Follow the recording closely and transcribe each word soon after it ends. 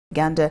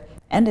Uganda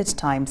and at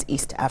times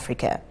East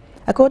Africa.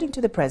 According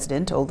to the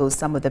president, although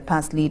some of the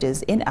past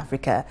leaders in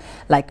Africa,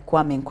 like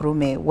Kwame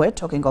Nkrumah, were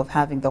talking of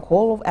having the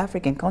whole of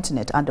African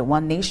continent under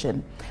one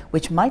nation,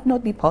 which might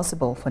not be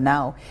possible for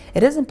now,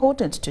 it is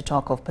important to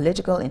talk of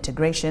political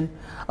integration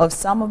of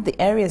some of the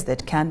areas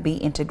that can be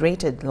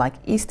integrated, like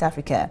East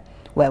Africa,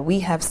 where we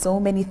have so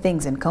many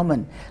things in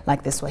common,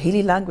 like the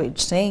Swahili language,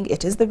 saying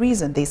it is the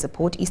reason they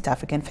support East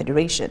African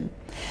Federation.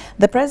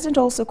 The president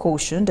also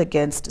cautioned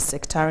against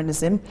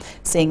sectarianism,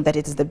 saying that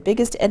it is the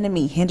biggest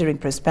enemy hindering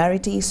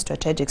prosperity,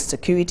 strategic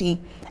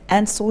security,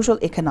 and social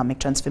economic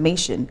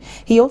transformation.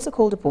 He also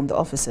called upon the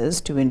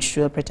officers to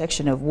ensure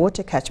protection of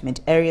water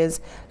catchment areas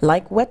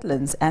like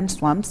wetlands and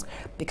swamps,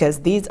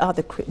 because these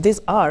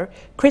are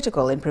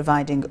critical in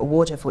providing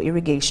water for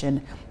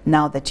irrigation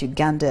now that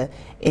Uganda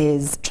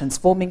is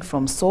transforming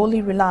from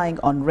solely relying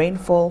on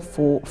rainfall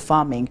for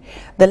farming.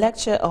 The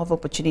lecture of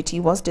opportunity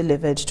was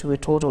delivered to a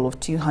total of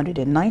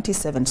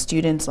 297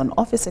 students on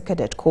officer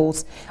cadet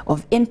course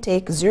of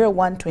intake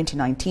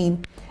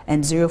 01-2019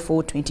 and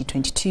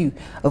 04-2022,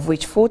 of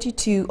which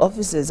 42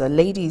 officers are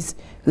ladies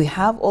who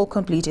have all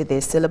completed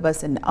their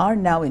syllabus and are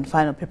now in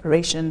final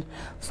preparation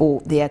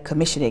for their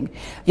commissioning.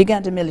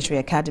 Uganda Military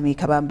Academy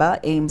Kabamba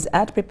aims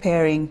at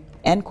preparing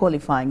and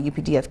qualifying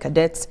UPDF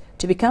cadets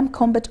to become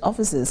combat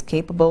officers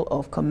capable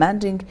of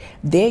commanding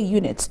their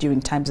units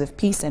during times of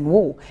peace and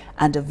war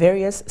under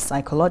various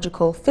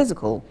psychological,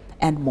 physical,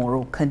 and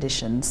moral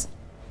conditions.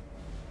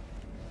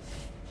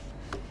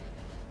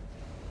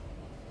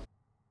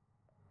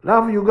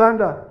 Love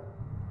Uganda.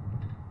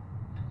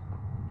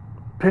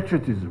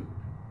 Patriotism.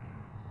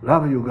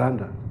 Love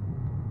Uganda.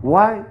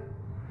 Why?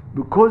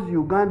 Because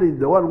Uganda is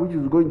the one which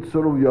is going to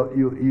solve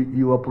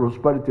your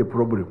prosperity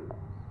problem.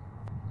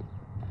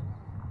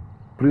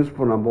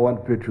 Principle number one,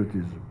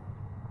 patriotism.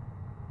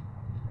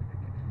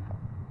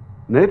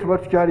 We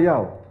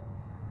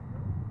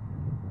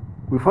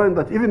find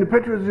that even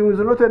patriotism is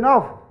not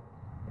enough,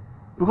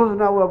 because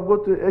now we have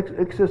got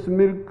excess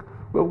milk,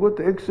 we have got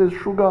excess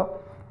sugar,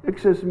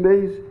 excess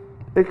maize,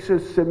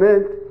 excess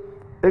cement,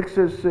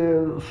 excess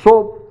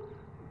soap,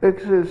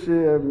 excess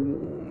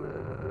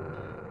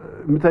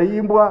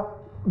mitayimbwa,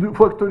 the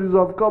factories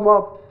have come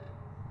up,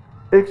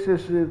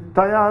 excess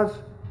tires.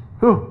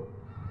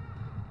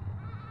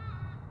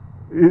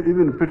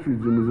 Even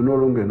patriotism is no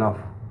longer enough.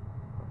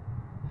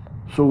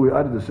 So we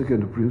add the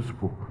second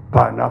principle,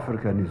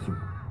 Pan-Africanism.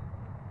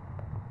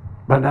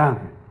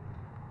 Banange,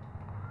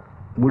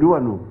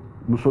 Muliwano,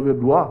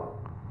 Musovedwa,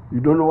 you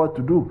don't know what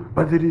to do.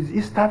 But there is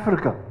East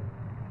Africa.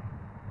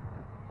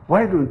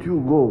 Why don't you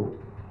go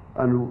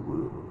and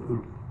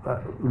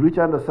reach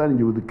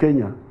understanding with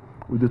Kenya,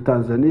 with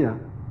Tanzania,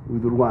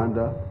 with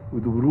Rwanda,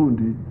 with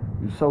Burundi,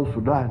 with South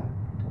Sudan,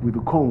 with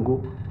the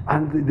Congo,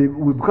 and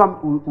we become,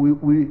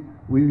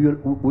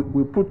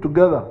 we put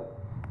together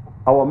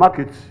our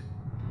markets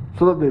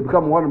so that they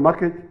become one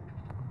market,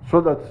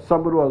 so that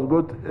somebody who has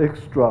got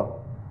extra,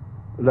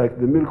 like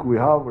the milk we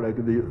have, like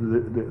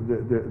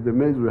the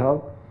maize we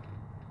have,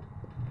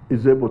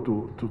 is able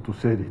to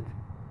sell it.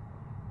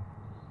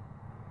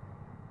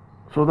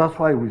 So that's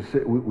why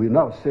we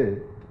now say,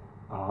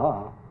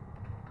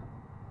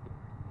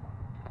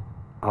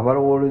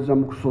 abalowoleza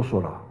mu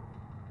kusosola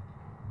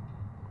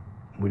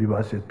muli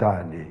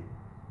basetaani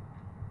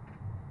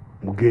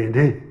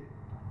mugende.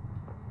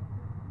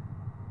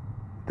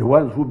 The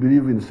ones who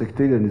believe in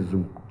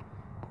sectarianism,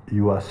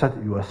 you are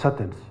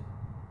Satans.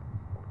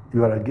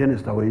 You are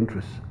against our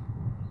interests.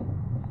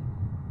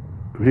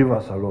 Leave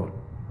us alone.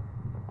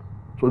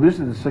 So this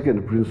is the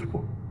second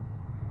principle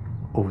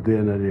of the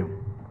NRM.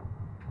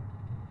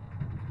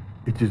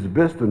 It is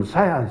based on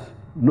science,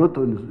 not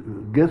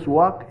on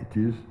guesswork. It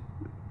is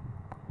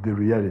the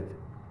reality.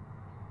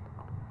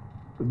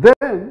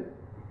 Then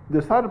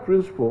the third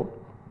principle,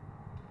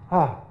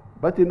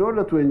 but in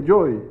order to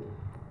enjoy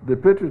the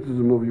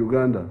patriotism of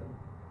Uganda,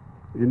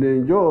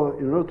 in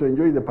order to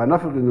enjoy the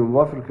Pan-Africanism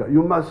of Africa,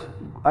 you must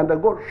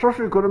undergo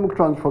socio-economic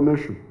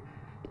transformation.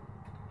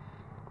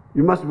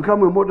 You must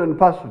become a modern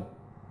person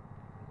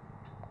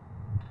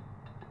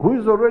who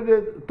is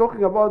already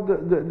talking about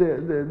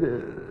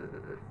the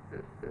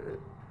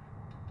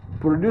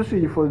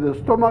producing for the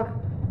stomach,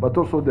 but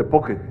also the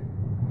pocket.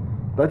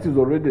 That is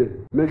already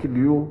making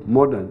you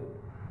modern.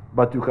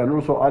 But you can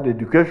also add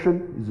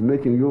education, is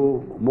making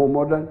you more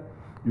modern.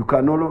 You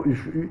can also,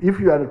 if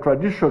you are a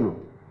traditional,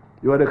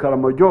 you are a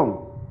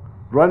Karamojong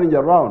running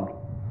around,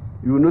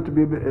 you will not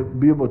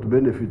be able to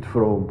benefit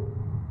from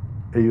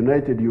a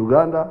united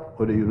Uganda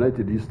or a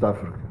united East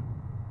Africa.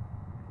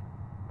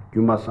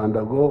 You must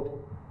undergo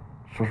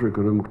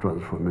socio-economic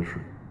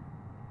transformation.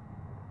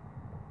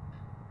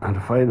 And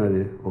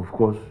finally, of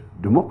course,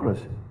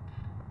 democracy.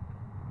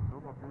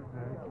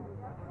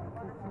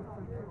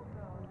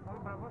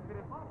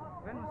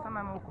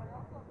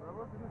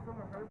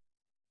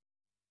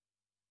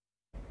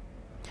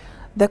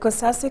 The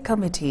COSASE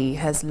committee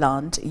has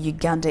learned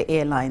Uganda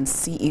Airlines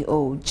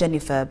CEO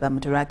Jennifer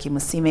Bamuturaki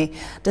Musime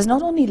does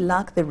not only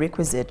lack the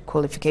requisite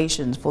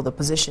qualifications for the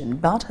position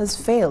but has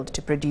failed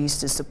to produce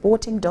the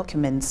supporting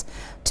documents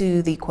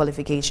to the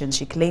qualifications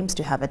she claims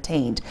to have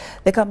attained.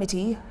 The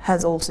committee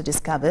has also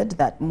discovered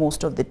that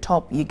most of the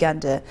top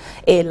Uganda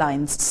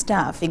Airlines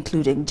staff,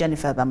 including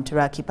Jennifer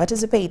Bamuturaki,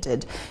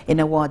 participated in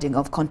awarding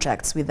of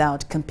contracts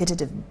without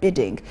competitive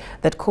bidding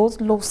that caused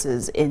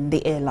losses in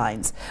the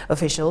airlines.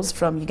 Officials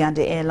from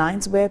Uganda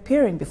Airlines were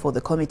appearing before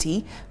the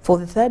committee for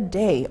the third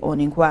day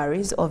on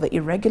inquiries over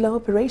irregular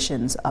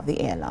operations of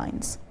the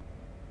airlines.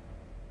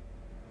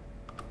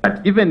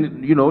 But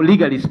even,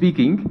 legally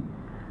speaking,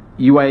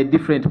 you are a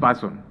different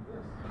person.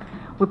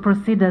 We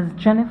proceed as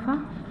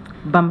Jennifer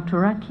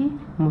Bamuturaki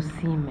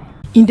Musime.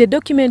 In the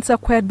documents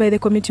acquired by the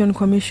Committee on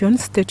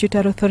Commissions,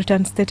 Statutory Authority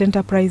and State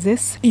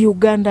Enterprises,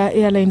 Uganda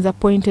Airlines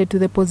appointed to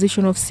the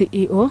position of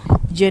CEO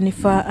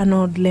Jennifer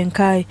Arnold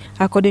Lenkai.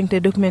 According to the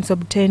documents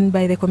obtained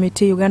by the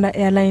committee, Uganda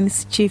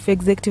Airlines Chief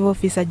Executive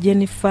Officer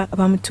Jennifer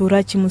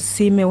Bamuturaki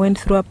Musime went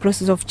through a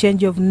process of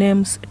change of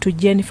names to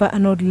Jennifer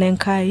Arnold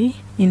Lenkai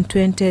in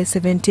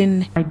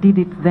 2017. I did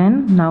it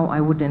then, now I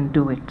wouldn't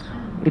do it.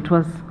 It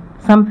was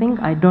something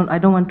I don't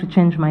want to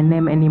change my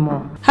name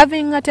anymore.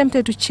 Having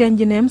attempted to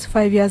change names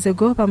 5 years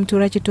ago,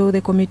 Bamuturaki told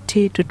the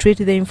committee to treat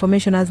the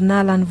information as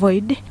null and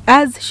void,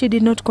 as she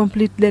did not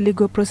complete the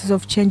legal process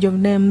of change of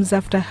names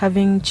after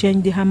having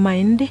changed her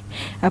mind,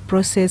 a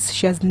process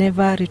she has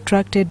never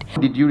retracted.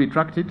 Did you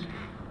retract it?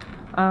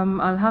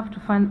 I'll have to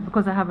find,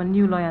 because I have a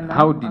new lawyer now.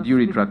 How did you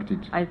retract it?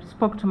 I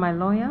spoke to my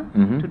lawyer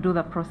to do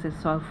the process,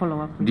 so I'll follow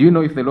up. Do you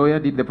know if the lawyer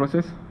did the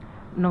process?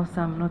 No,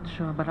 sir, I'm not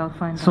sure, but I'll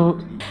find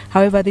out.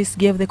 However, this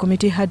gave the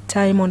committee had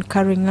time on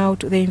carrying out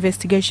the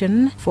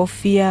investigation for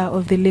fear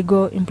of the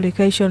legal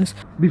implications.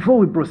 Before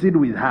we proceed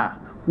with her,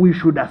 we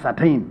should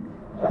ascertain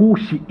who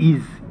she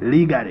is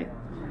legally.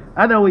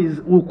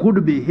 Otherwise, we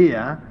could be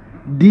here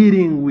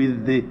dealing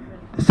with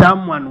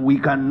someone we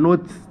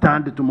cannot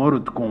stand tomorrow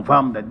to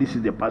confirm that this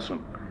is the person.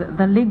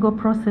 The legal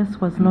process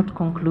was not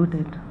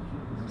concluded.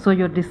 So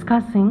you're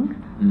discussing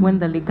when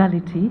the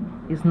legality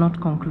is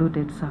not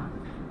concluded, sir.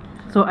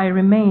 So I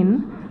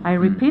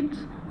repeat,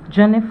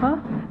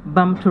 Jennifer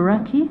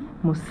Bamuturaki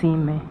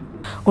Musime.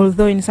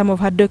 Although in some of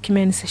her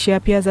documents she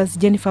appears as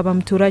Jennifer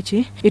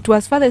Bamuturaki, it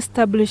was further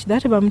established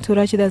that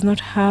Bamuturaki does not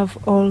have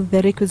all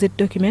the requisite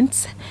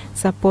documents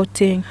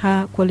supporting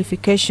her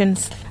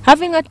qualifications.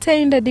 Having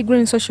attained a degree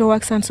in social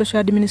works and social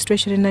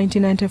administration in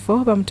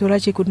 1994,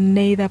 Bamuturaki could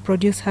neither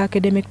produce her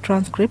academic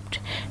transcript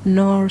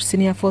nor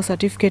senior 4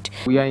 certificate.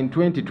 We are in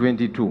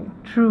 2022.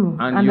 True.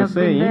 And you're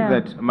saying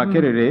that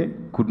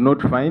Makerere could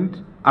not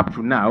find, up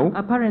to now,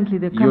 apparently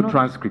they your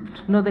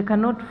transcript. No, they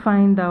cannot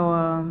find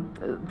our,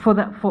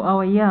 for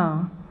our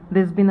year,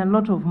 there's been a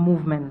lot of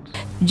movement.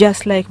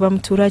 Just like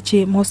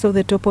Bamuturaki, most of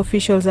the top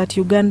officials at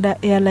Uganda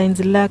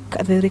Airlines lack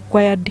the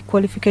required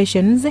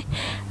qualifications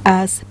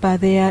as per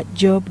their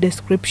job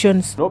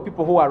descriptions. No,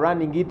 people who are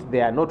running it,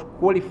 they are not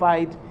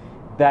qualified,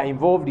 they are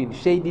involved in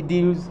shady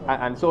deals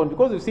and so on.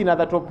 Because we've seen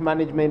other top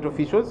management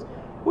officials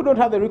who don't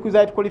have the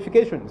requisite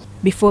qualifications.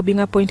 Before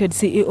being appointed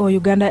CEO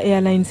Uganda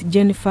Airlines,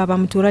 Jennifer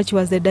Bamuturaki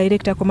was the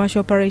Director of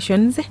Commercial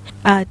Operations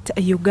at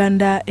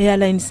Uganda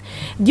Airlines.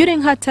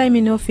 During her time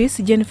in office,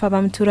 Jennifer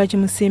Bamuturaki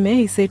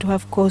Musime is said to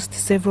have caused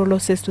several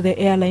losses to the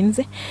airlines,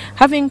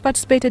 having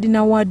participated in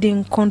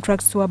awarding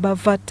contracts to a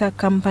Bavata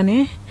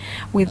company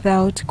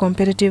without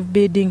competitive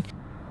bidding.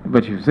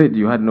 But you said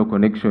you had no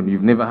connection.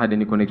 You've never had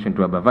any connection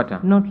to a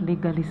Bavata. Not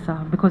legally, sir,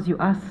 because you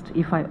asked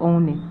if I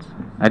own it.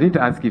 I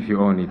didn't ask if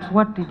you own it.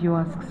 What did you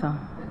ask, sir?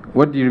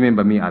 What do you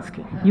remember me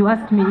asking? You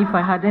asked me if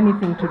I had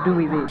anything to do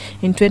with it.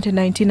 In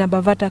 2019, a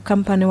Bavata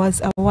company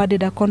was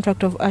awarded a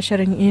contract of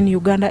ushering in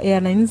Uganda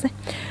Airlines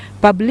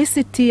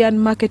publicity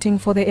and marketing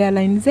for the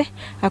airlines,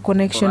 a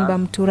connection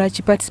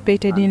Bamuturaki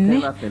participated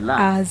in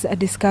as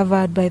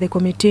discovered by the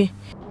committee.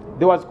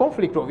 There was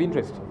conflict of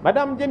interest.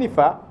 Madam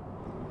Jennifer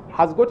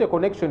has got a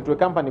connection to a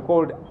company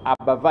called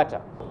Bavata.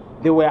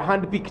 They were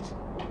handpicked.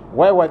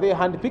 Why were they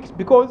handpicked?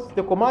 Because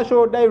the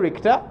commercial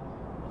director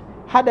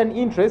had an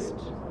interest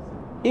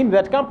in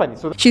that company.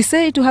 So she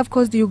said to have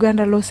caused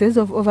Uganda losses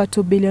of over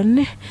 2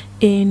 billion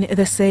in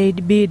the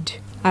said bid.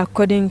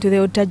 According to the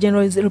Auditor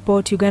General's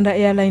report, Uganda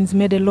Airlines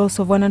made a loss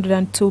of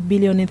 102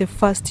 billion in the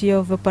first year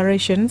of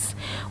operations,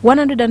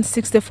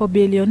 164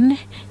 billion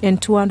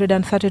and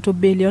 232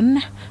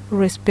 billion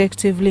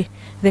respectively.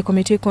 The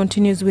committee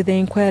continues with the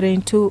inquiry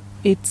into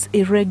its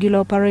irregular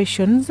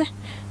operations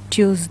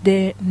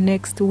Tuesday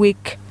next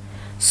week.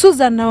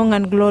 Susan Naong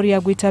and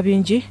Gloria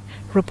Gwitabinji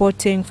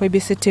reporting for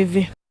UBC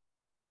TV.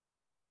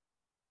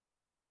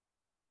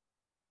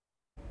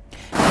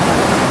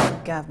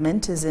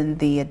 Government is in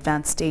the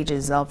advanced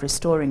stages of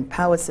restoring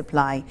power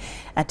supply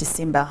at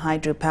Isimba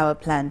hydropower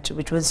plant,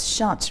 which was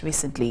shut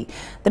recently.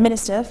 The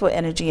Minister for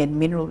Energy and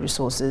Mineral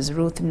Resources,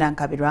 Ruth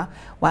Nankabira,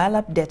 while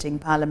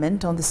updating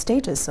Parliament on the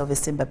status of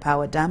Isimba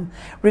Power Dam,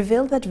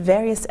 revealed that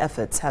various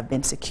efforts have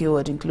been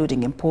secured,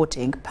 including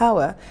importing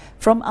power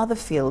from other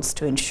fields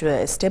to ensure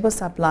a stable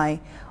supply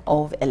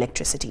of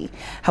electricity.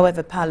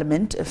 However,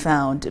 Parliament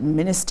found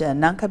Minister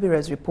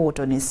Nankabira's report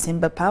on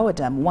Isimba Power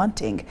Dam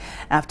wanting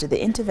after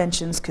the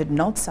interventions could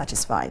not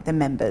satisfy the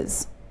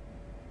members.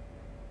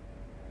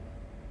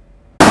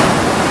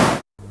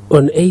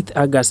 On 8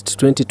 August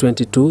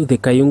 2022, the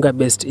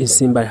Kayunga-based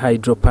Isimba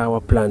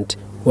hydropower plant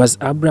was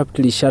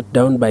abruptly shut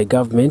down by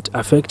government,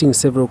 affecting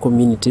several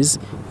communities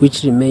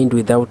which remained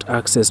without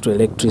access to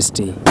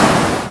electricity.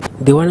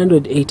 The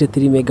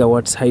 183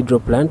 megawatts hydro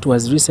plant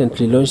was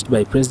recently launched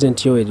by President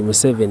Yoweri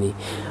Museveni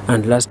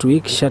and last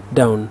week shut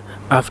down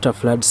after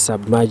floods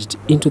submerged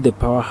into the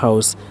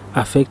powerhouse,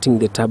 affecting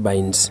the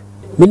turbines.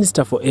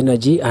 Minister for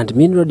Energy and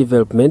Mineral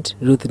Development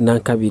Ruth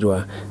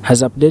Nankabirwa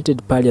has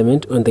updated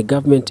Parliament on the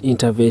government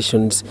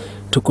interventions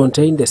to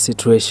contain the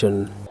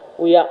situation.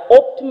 We are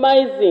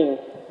optimizing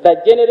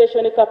the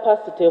generation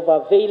capacity of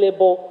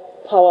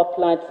available power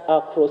plants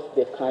across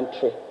the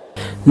country.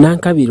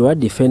 Nankabirwa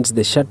defends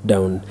the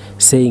shutdown,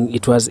 saying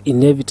it was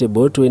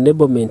inevitable to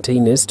enable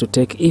maintenance to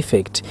take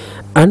effect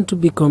and to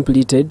be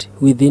completed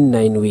within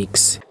 9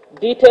 weeks.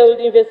 Detailed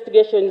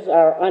investigations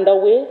are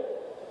underway,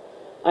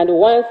 and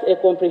once a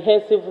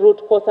comprehensive root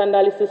cause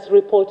analysis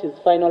report is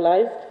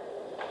finalized,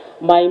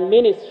 my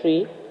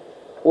ministry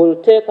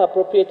will take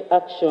appropriate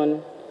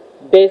action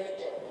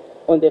based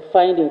on the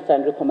findings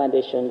and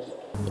recommendations.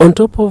 On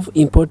top of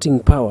importing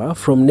power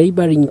from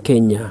neighboring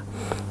Kenya,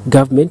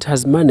 government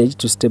has managed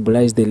to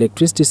stabilize the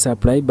electricity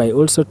supply by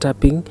also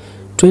tapping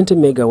 20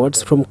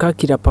 megawatts from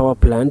Kakira power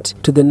plant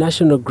to the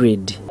national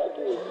grid.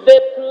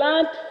 The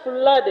plant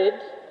flooded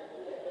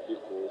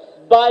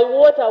by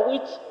water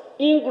which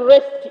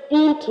ingressed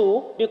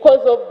into because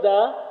of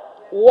the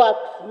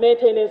works,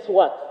 maintenance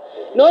works,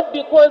 not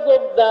because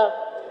of the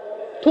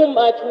too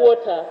much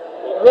water,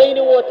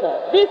 rainy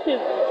water. This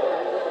is,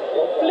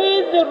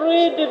 please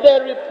read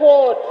the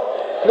report.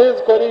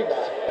 Please, colleagues.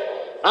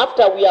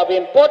 After we have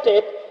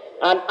imported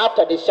and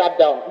after the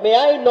shutdown, may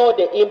I know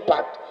the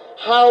impact,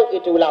 how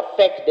it will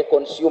affect the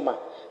consumer?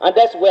 And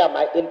that's where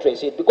my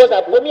interest is, because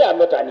for me, I'm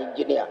not an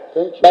engineer,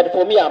 but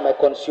for me, I'm a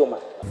consumer.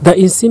 The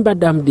Isimba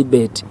Dam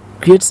debate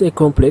creates a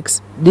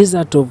complex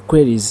desert of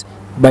queries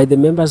by the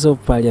members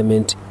of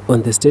Parliament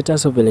on the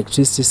status of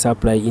electricity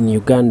supply in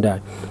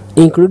Uganda,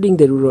 including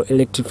the rural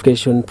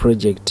electrification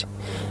project.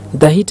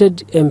 The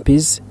heated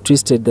MPs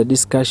twisted the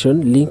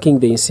discussion, linking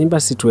the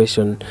Isimba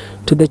situation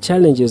to the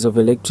challenges of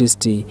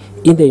electricity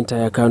in the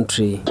entire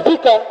country.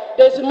 Speaker,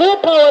 there's no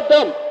power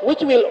dam which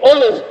will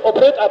always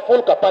operate at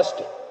full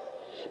capacity.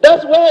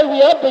 That's why we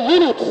have the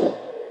units.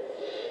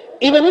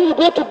 Even when you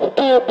go to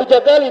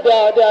Bujagali,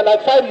 there are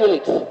like 5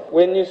 units.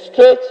 When you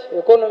stretch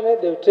economy,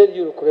 they will tell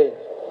you Ukraine.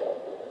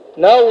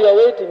 Now we are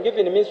waiting,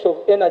 even the Minister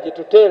of Energy,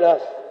 to tell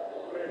us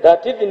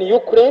that even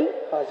Ukraine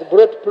has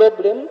brought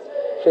problems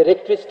for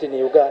electricity in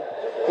Uganda.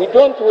 We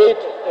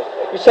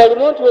shall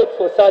not wait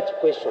for such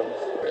questions.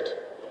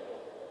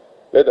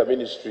 Let the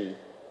ministry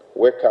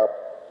wake up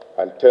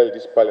and tell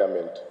this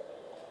parliament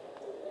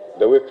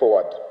the way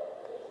forward.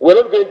 We're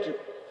not going to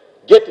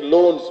get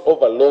loans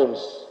over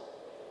loans.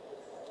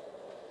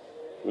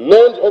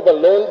 Loans over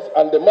loans,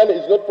 and the money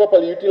is not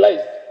properly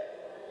utilized.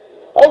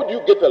 How do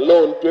you get a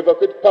loan to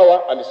evacuate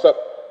power and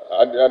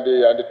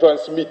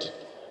transmit?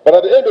 But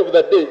at the end of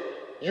the day,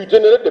 you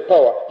generate the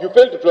power, you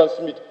fail to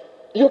transmit.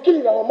 You're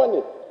killing our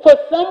money. For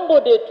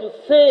somebody to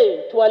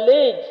say, to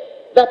allege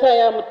that I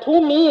am too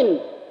mean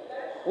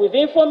with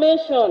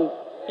information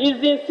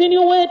is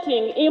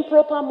insinuating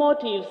improper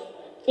motives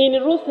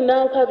in Ruth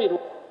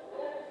Nankabirwa.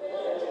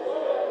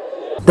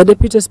 The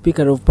Deputy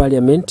Speaker of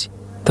Parliament,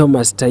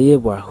 Thomas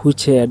Tayewa, who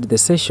chaired the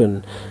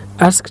session,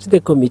 asked the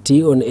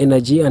Committee on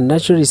Energy and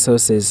Natural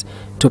Resources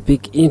to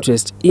pick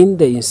interest in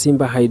the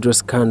Isimba hydro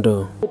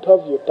scandal. You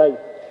have your time.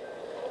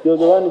 You're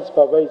the one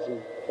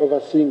supervising,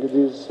 overseeing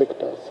these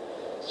sectors.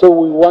 So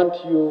we want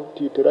you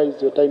to utilize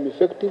your time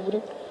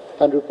effectively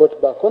and report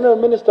back.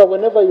 Honourable Minister,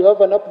 whenever you have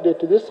an update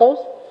to this House,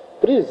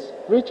 please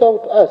reach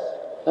out to us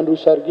and we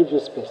shall give you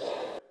space.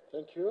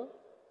 Thank you.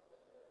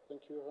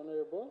 Thank you,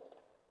 Honourable.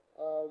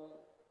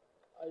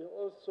 I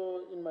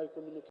also, in my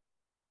communication...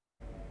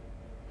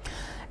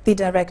 The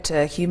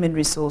Director, Human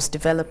Resource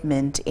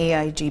Development,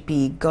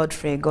 AIGP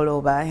Godfrey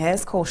Goloba,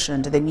 has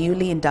cautioned the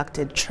newly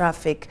inducted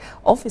traffic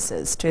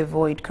officers to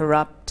avoid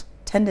corrupt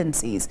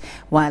tendencies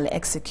while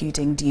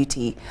executing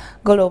duty.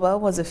 Goloba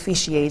was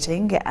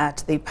officiating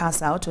at the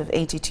pass-out of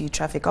 82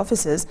 traffic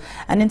officers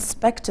and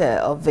inspector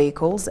of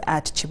vehicles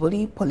at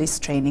Chibuli Police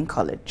Training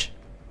College.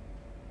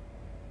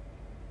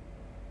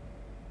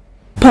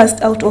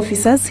 Passed out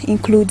officers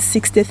include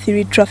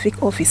 63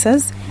 traffic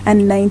officers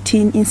and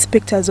 19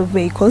 inspectors of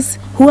vehicles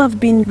who have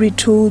been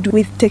retooled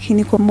with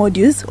technical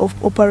modules of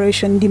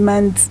operation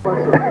demands.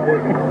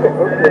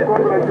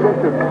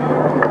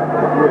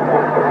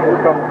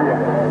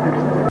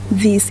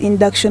 This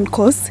induction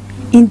course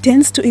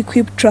intends to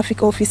equip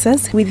traffic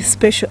officers with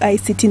special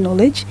ICT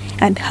knowledge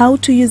and how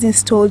to use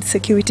installed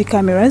security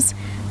cameras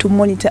to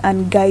monitor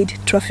and guide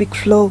traffic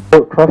flow.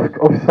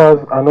 Traffic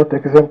officers are not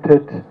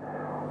exempted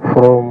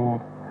from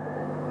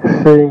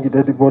seeing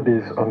dead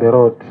bodies on the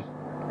road.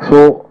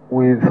 So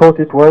we thought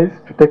it wise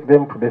to take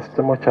them to the state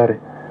mortuary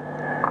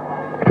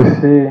to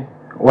see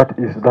what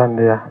is done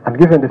there. And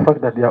given the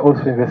fact that they are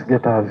also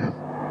investigators,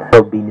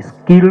 have been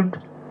skilled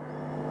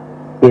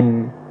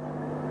in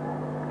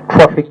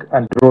traffic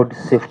and road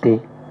safety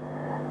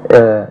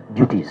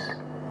duties.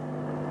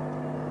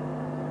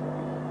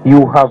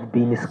 You have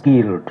been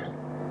skilled.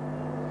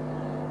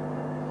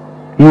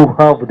 You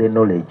have the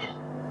knowledge.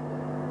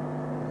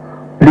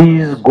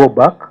 Please go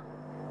back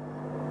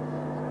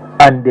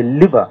and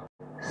deliver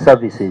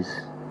services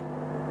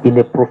in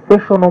a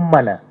professional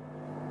manner.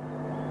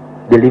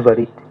 Deliver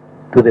it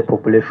to the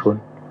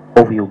population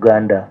of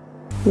Uganda.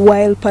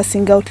 While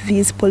passing out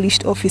these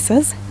polished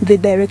officers, the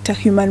Director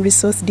Human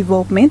Resource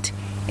Development,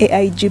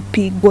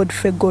 AIGP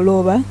Godfrey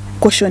Golova,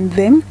 cautioned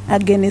them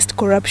against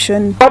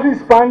corruption.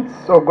 Participants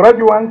or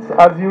graduates,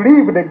 as you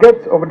leave the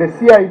gates of the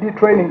CID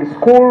training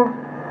school,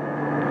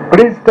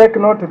 please take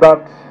note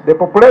that the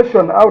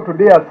population out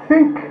there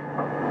think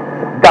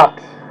that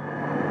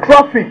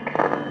traffic,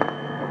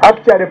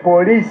 actually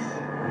police,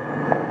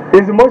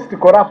 is most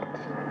corrupt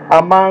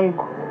among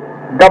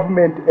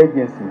government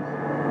agencies.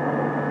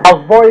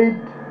 Avoid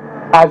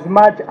as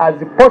much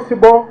as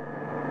possible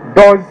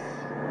those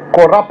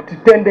corrupt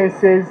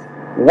tendencies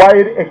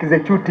while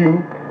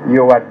executing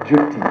your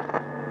duty.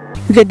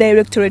 The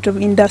Directorate of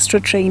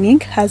Industrial Training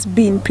has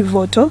been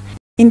pivotal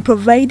in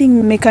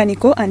providing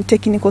mechanical and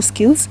technical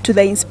skills to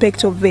the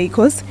inspector of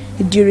vehicles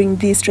during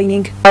this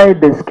training.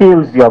 The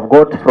skills you have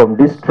got from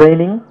this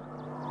training,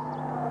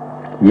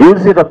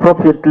 use it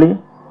appropriately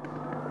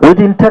with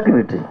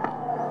integrity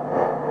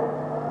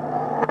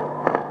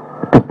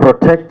to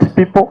protect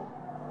people.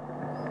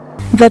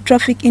 The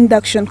Traffic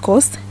Induction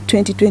Course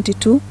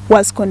 2022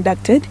 was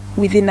conducted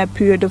within a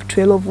period of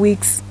 12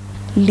 weeks.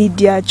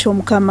 Lydia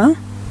Chomkama,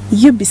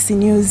 UBC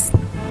News.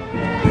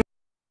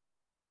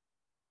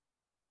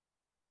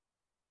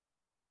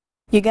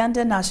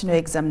 Uganda National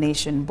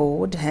Examination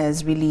Board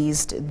has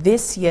released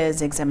this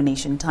year's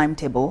examination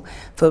timetable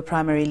for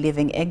primary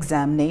living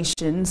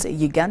examinations,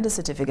 Uganda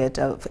Certificate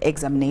of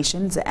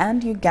Examinations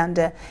and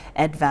Uganda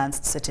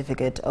Advanced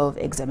Certificate of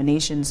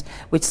Examinations,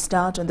 which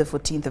start on the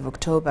 14th of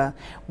October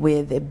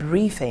with a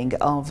briefing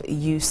of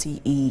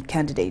UCE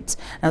candidates.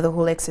 Now, the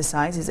whole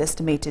exercise is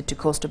estimated to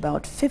cost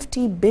about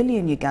 50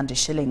 billion Uganda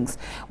shillings.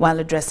 While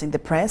addressing the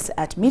press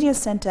at Media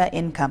Center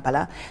in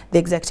Kampala, the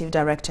Executive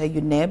Director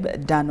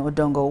UNEB, Dan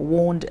Odongo,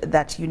 warned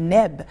that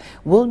UNEB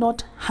will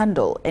not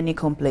handle any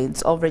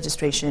complaints of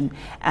registration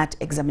at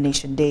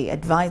examination day,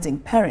 advising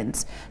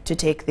parents to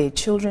take their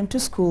children to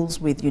schools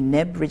with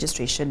UNEB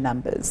registration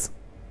numbers.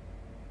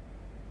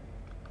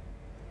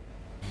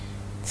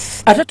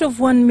 A total of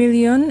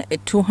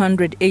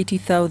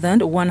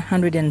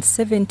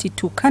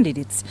 1,280,172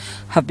 candidates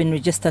have been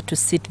registered to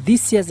sit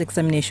this year's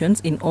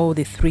examinations in all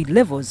the three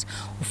levels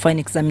of fine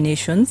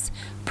examinations: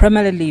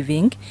 primary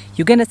living,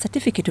 Uganda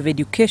Certificate of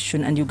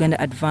Education and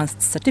Uganda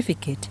Advanced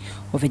Certificate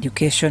of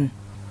Education.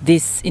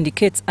 This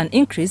indicates an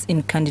increase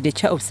in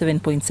candidature of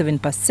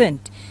 7.7%,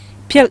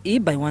 PLE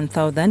by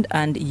 1,000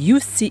 and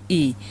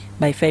UCE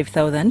by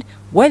 5,000,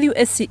 while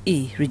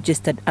USCE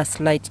registered a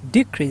slight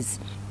decrease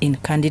in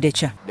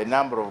candidature. The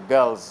number of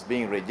girls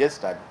being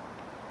registered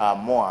are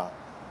more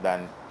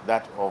than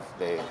that of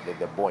the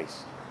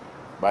boys.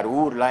 But we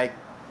would like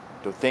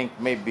to think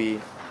maybe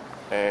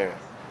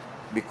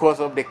because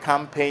of the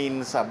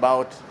campaigns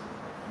about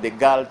the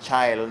girl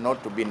child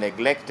not to be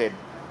neglected,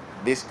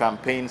 these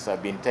campaigns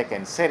have been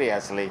taken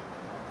seriously,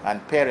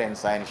 and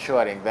parents are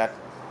ensuring that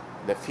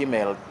the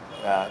female,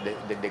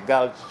 the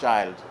girl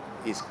child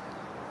is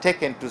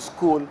taken to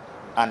school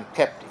and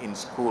kept in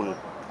school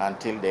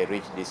until they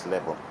reach this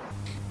level.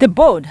 The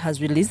board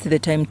has released the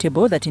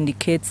timetable that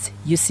indicates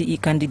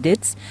UCE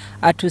candidates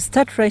are to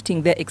start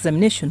writing their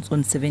examinations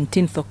on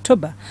 17th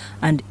October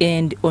and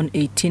end on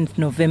 18th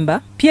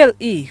November.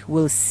 PLE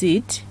will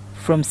sit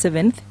from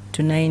 7th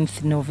to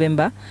 9th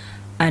November,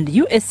 and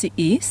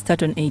USCE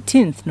start on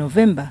 18th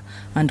November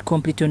and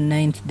complete on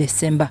 9th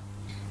December.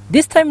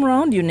 This time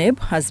round, UNEB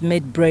has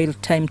made braille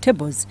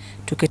timetables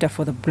to cater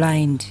for the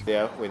blind.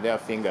 With their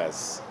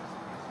fingers,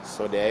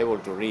 so they're able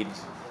to read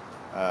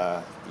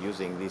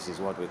using this is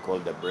what we call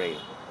the braille.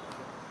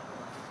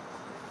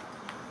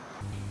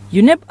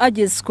 UNEB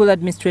urges school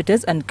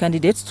administrators and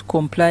candidates to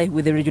comply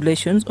with the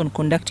regulations on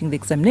conducting the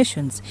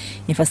examinations,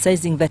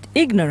 emphasizing that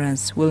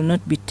ignorance will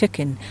not be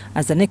taken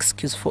as an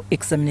excuse for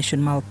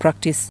examination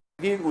malpractice.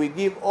 We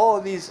give all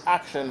these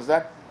actions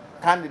that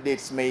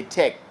candidates may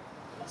take.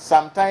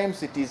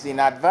 Sometimes it is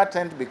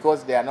inadvertent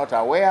because they are not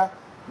aware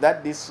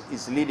that this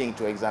is leading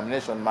to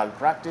examination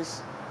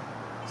malpractice.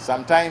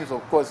 Sometimes,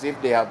 of course,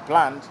 if they have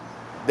planned,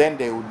 then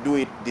they would do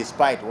it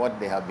despite what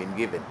they have been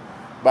given.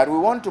 But we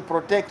want to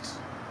protect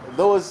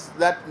those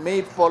that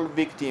may fall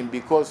victim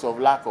because of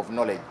lack of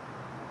knowledge.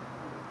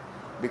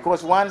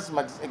 Because once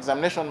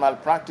examination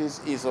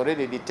malpractice is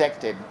already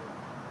detected,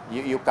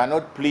 you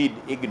cannot plead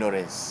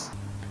ignorance.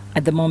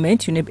 At the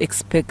moment, UNEB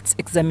expects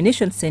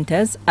examination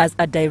centers as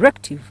a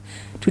directive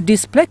to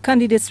display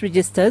candidates'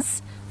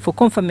 registers for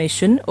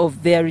confirmation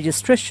of their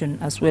registration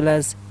as well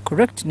as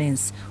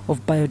correctness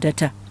of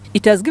biodata.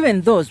 It has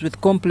given those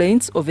with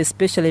complaints of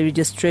especially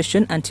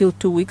registration until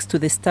 2 weeks to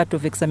the start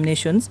of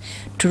examinations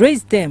to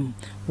raise them,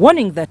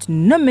 warning that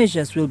no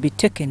measures will be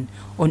taken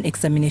on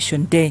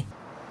examination day.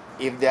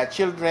 If their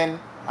children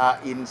are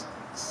in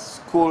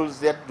schools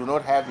that do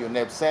not have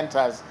UNEP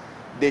centers,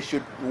 they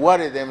should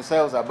worry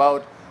themselves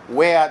about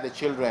where the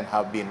children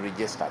have been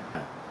registered.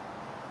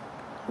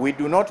 We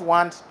do not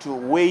want to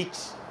wait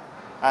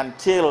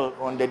until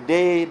on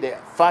the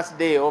first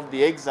day of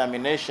the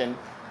examination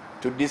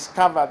to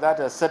discover that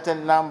a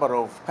certain number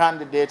of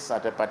candidates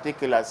at a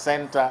particular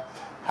center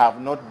have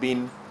not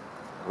been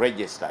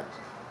registered.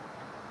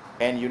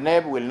 And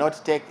UNEP will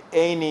not take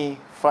any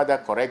further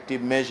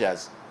corrective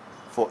measures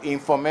for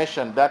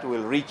information that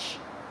will reach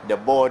the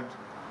board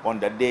on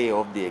the day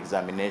of the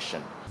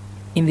examination.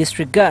 In this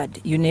regard,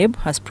 UNEP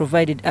has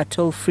provided a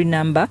toll-free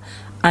number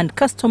and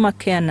customer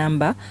care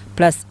number,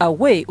 plus a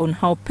way on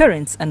how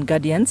parents and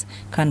guardians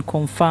can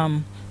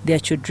confirm their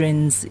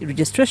children's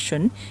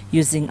registration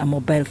using a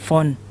mobile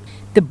phone.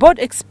 The board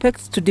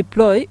expects to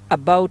deploy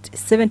about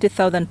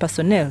 70,000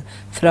 personnel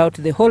throughout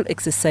the whole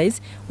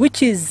exercise,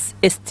 which is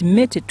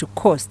estimated to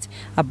cost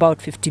about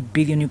 50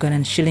 billion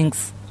Ugandan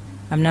shillings.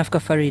 I'm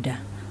Nafka Farida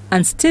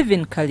and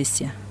Stephen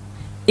Kalisia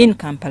in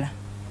Kampala.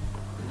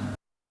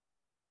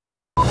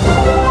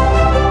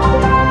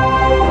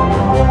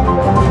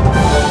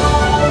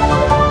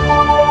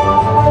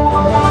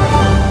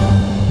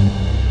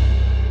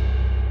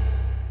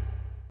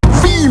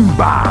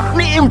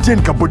 Ni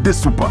MTN Kabode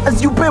Super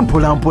as you pay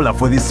mpola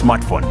for this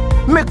smartphone.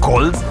 Make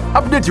calls,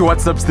 update your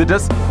WhatsApp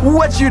status,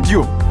 watch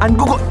YouTube, and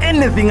Google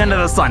anything under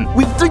the sun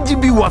with 2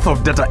 GB worth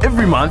of data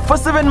every month for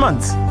 7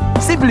 months.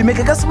 Simply make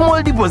a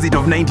small deposit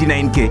of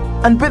 99k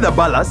and pay the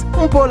balance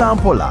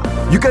mpola.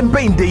 You can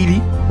pay in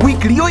daily,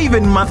 weekly, or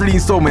even monthly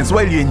installments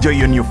while you enjoy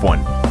your new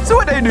phone. So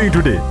what are you doing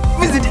today?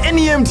 Visit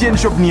any MTN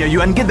shop near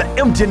you and get the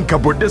MTN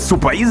Kabode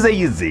Super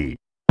easy.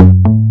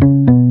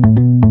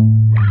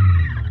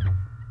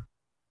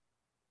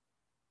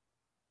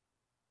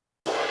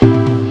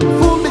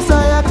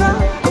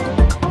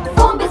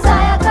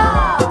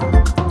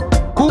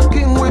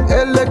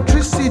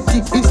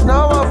 It's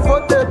now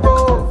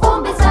affordable.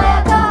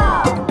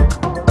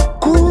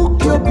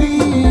 Cook your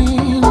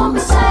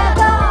beans.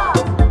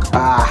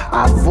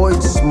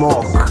 Avoid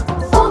smoke.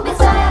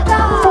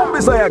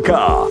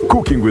 Sayaka.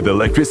 Cooking with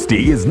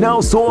electricity is now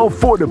so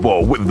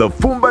affordable with the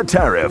Fumba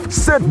tariff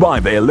set by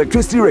the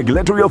Electricity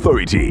Regulatory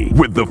Authority.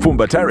 With the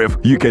Fumba tariff,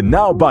 you can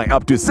now buy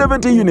up to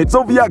 70 units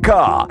of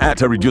Yaka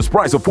at a reduced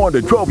price of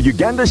 412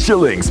 Uganda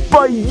shillings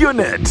per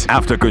unit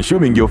after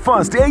consuming your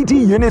first 80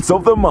 units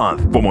of the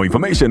month. For more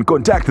information,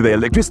 contact the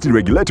Electricity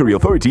Regulatory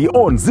Authority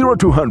on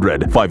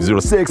 0200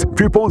 506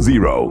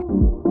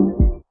 000.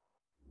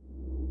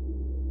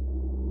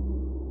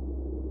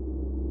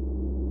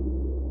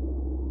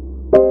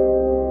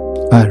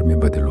 I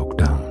remember the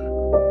lockdown,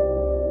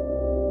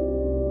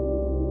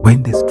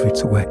 when the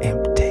streets were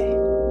empty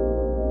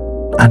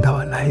and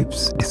our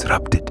lives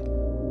disrupted,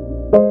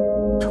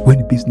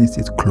 when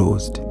businesses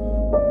closed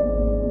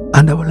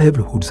and our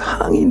livelihoods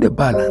hung in the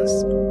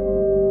balance.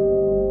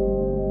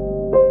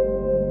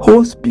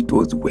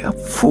 Hospitals were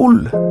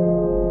full.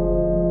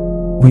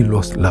 We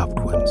lost loved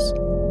ones,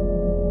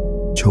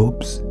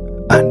 jobs,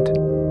 and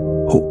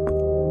hope.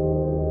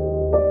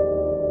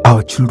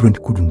 Our children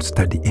couldn't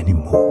study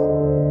anymore.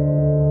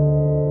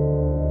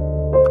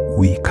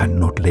 We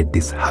cannot let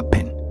this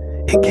happen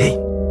again.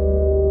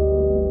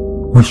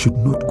 We should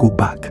not go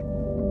back.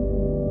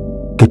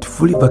 Get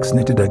fully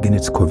vaccinated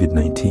against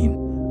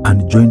COVID-19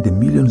 and join the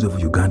millions of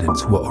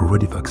Ugandans who are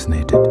already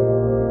vaccinated.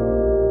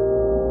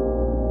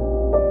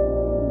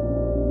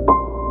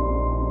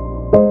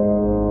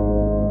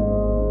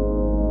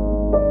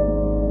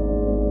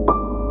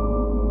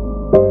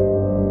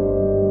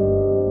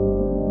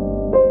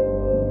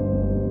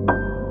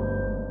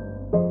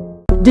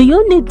 Do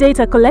you need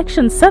data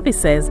collection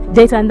services,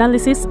 data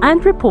analysis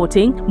and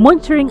reporting,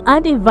 monitoring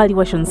and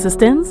evaluation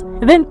systems?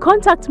 Then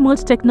contact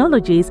Mold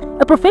Technologies,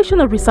 a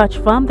professional research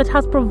firm that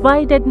has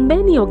provided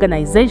many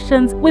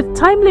organizations with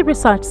timely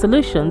research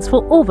solutions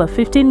for over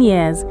 15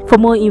 years. For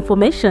more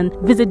information,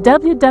 visit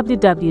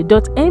www.mt.co.ug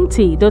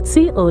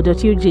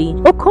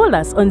or call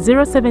us on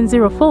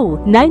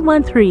 0704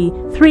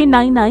 913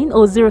 399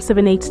 or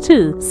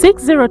 0782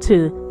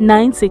 602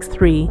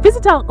 963.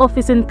 Visit our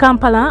office in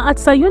Kampala at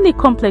Sayuni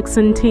Complex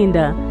in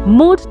Tinda.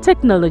 Mood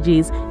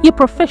Technologies, your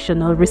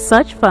professional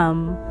research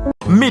firm.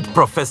 Meet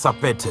Professor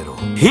Petero.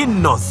 He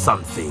knows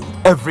something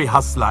every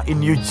hustler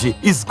in UG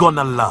is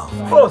gonna love.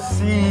 Oh,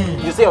 see.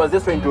 You see, I was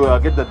just trying to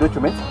get the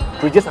documents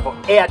to register for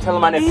Airtel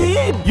Money.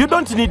 You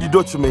don't need the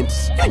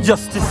documents. You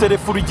just set it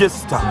for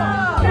register.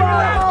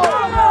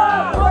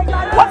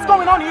 What's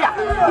going on on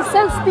here? He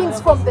sells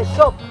things from the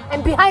shop,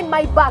 and behind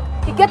my back,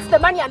 he gets the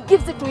money and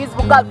gives it to his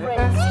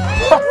girlfriends.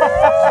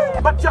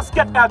 But just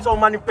get Airtel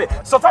Money Pay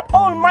so that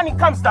all money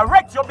comes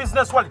direct to your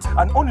business wallet,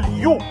 and only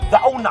you,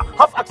 the owner,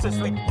 have access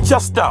to it.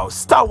 Just dial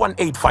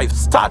 *185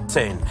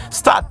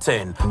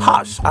 *10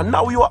 hash, and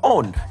now you are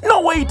on.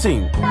 No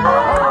waiting.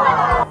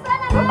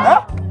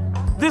 Huh?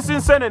 This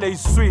insanity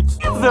is sweet.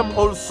 Give them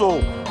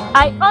also.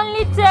 I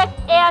only take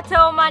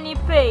Airtel Money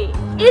Pay.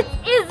 It's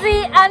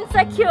easy and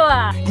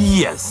secure.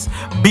 Yes,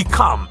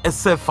 become a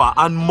safer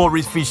and more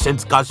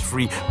efficient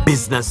cash-free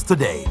business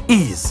today.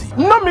 Easy.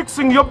 Not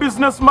mixing your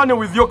business money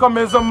with your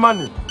Kameza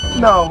money.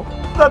 No,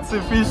 that's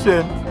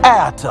efficient.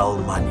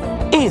 Airtel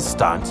Money.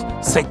 Instant,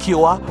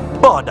 secure,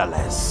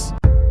 borderless.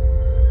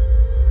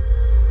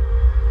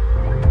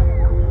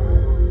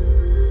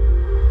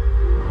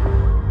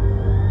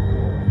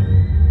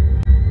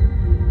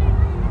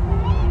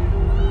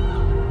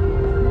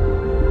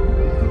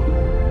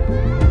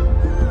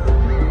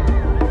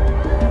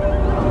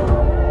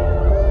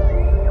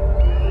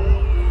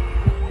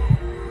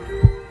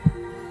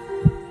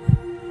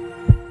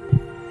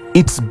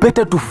 It's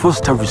better to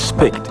foster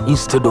respect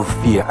instead of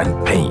fear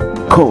and pain.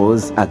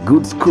 Cause a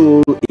good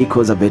school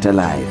equals a better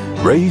life.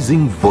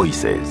 Raising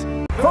voices.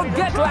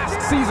 Forget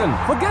last season.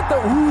 Forget the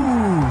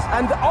oohs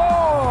and the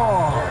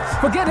ahs.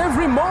 Forget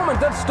every moment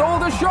that stole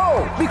the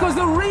show. Because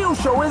the real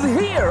show is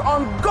here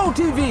on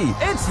GoTV.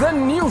 It's the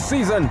new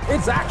season.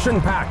 It's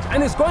action-packed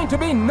and it's going to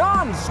be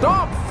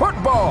non-stop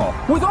football.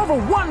 With over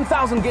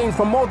 1,000 games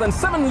from more than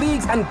 7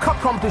 leagues and cup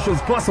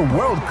competitions plus a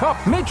World Cup.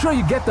 Make sure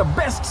you get the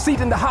best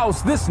seat in the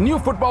house this new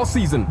football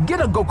season.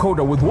 Get a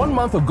GoCoder with 1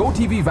 month of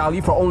GoTV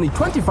value for only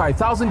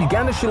 25,000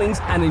 Uganda shillings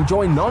and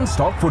enjoy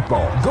non-stop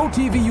football.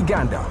 GoTV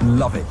Uganda.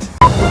 Love it.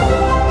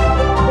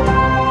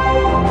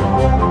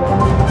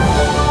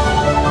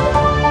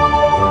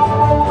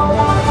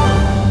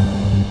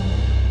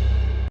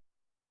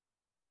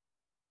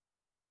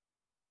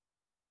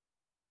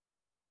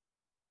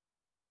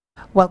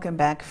 Welcome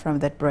back from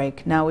that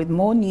break. Now with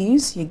more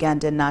news,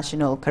 Uganda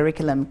National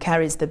Curriculum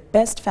carries the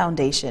best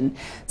foundation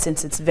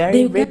since it's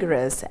very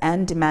rigorous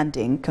and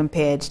demanding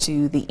compared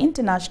to the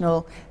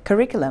international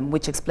curriculum,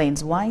 which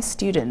explains why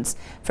students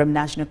from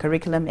national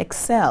curriculum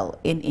excel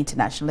in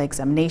international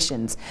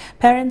examinations.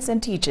 Parents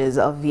and teachers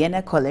of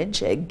Vienna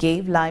College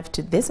gave life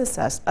to this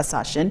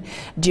assertion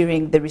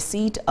during the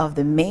receipt of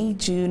the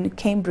May-June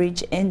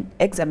Cambridge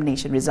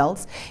examination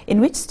results,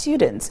 in which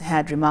students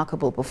had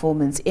remarkable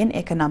performance in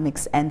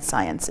economics and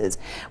sciences,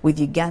 with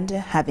Uganda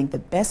having the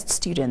best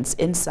students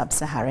in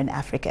sub-Saharan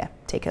Africa.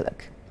 Take a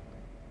look.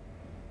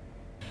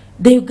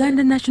 The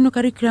Uganda National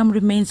Curriculum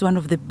remains one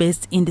of the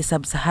best in the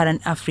sub-Saharan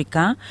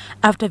Africa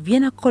after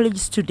Vienna College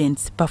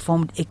students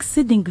performed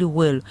exceedingly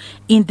well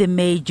in the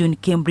May-June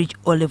Cambridge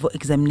O-level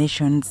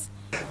examinations.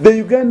 The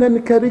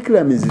Ugandan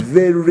curriculum is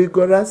very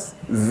rigorous,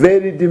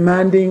 very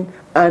demanding,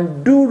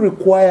 and do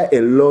require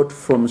a lot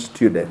from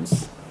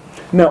students.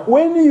 Now,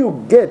 when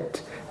you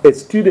get a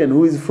student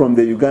who is from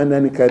the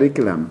Ugandan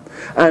curriculum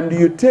and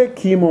you take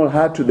him or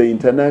her to the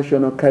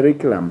international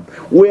curriculum,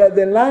 where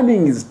the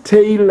learning is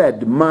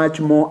tailored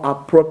much more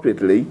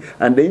appropriately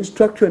and the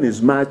instruction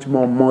is much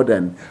more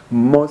modern,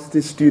 most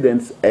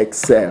students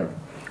excel.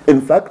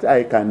 In fact,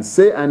 I can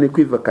say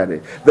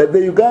unequivocally that the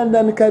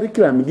Ugandan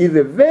curriculum gives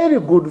a very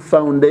good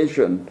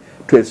foundation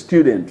to a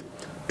student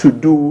to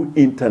do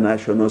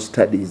international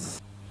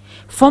studies.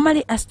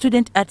 Formerly a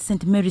student at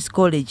St. Mary's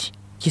College,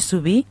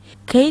 Kisubi,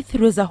 Keith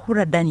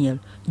Rozahura Daniel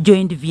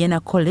joined Vienna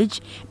College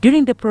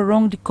during the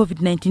prolonged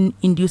COVID-19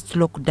 induced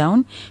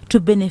lockdown to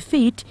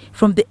benefit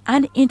from the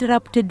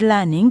uninterrupted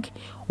learning,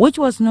 which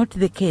was not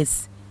the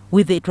case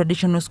with the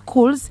traditional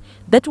schools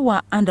that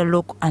were under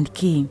lock and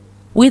key.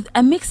 With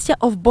a mixture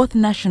of both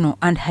national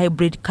and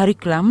hybrid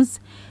curriculums,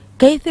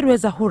 Keith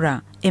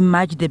Rozahura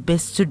emerged the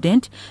best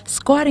student,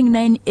 scoring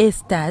 9 A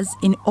stars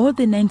in all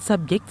the 9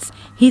 subjects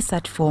he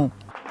sat for.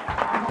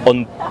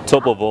 On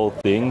top of all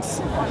things,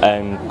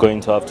 I'm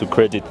going to have to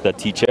credit the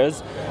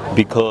teachers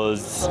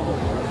because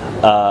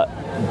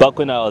back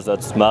when I was at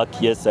SMAC,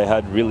 yes, I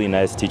had really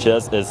nice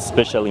teachers,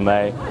 especially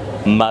my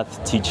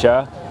math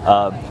teacher.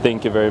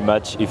 Thank you very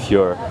much if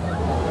you're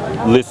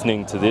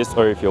listening to this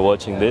or if you're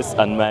watching this,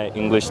 and my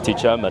English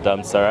teacher,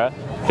 Madame Sarah,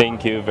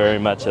 thank you very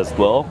much as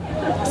well.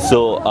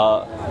 So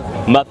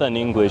math and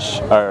English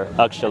are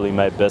actually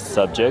my best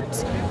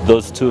subjects.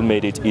 Those two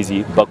made it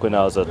easy back when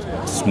I was at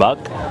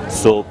SMAC.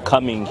 So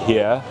coming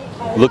here,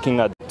 looking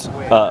at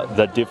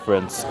the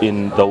difference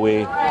in the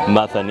way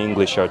math and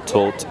English are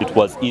taught, it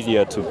was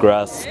easier to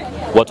grasp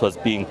what was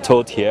being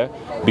taught here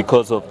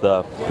because of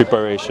the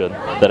preparation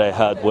that I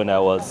had when I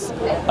was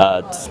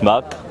at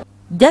SMAC.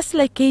 Just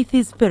like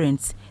Keith's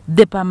parents,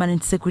 the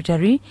Permanent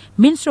Secretary,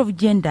 Minister of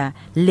Gender,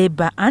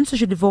 Labour and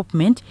Social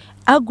Development,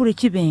 Agure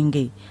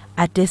Chibenge,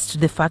 attests to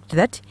the fact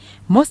that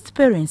most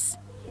parents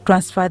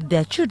transferred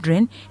their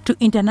children to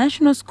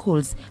international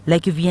schools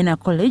like Vienna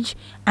College,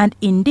 and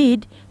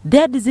indeed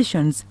their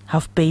decisions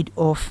have paid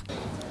off.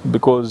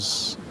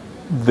 Because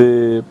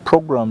the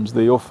programs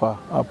they offer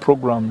are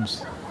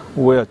programs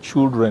where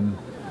children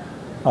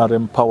are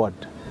empowered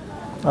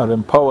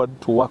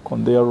to work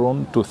on their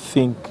own, to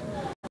think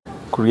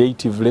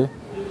creatively,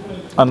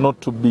 and not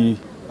to be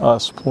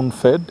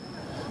spoon-fed.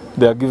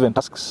 They are given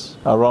tasks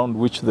around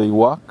which they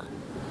work,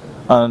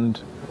 and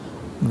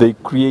they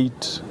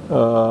create,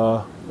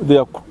 they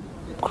are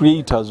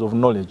creators of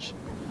knowledge.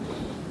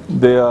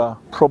 They are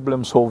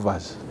problem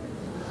solvers.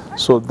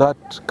 So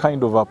that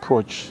kind of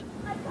approach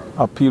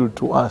appealed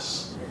to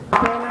us.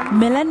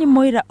 Melanie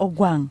Moira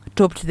Ogwang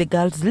topped the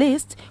girls'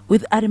 list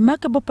with a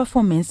remarkable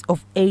performance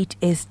of 8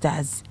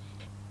 A-stars.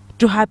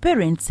 To her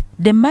parents,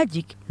 the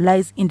magic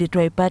lies in the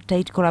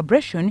tripartite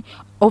collaboration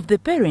of the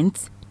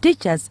parents,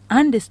 teachers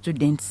and the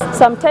students.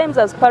 Sometimes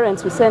as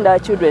parents we send our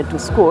children to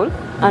school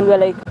and we're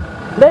like,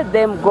 let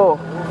them go.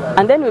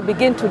 And then we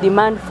begin to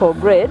demand for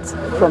grades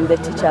from the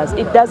teachers.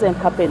 It doesn't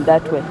happen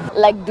that way.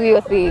 Like, do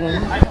your thing,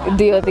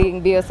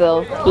 be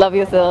yourself, love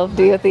yourself,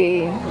 do your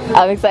thing.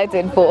 I'm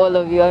excited for all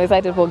of you, I'm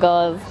excited for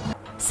girls.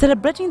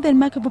 Celebrating the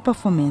remarkable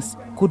performance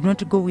could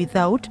not go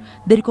without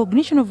the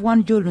recognition of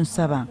one Jolun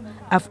Saba.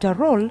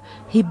 After all,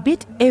 he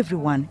beat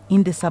everyone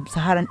in the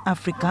sub-Saharan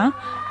Africa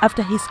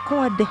after he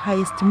scored the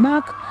highest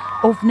mark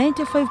of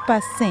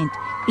 95%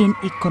 in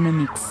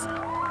economics.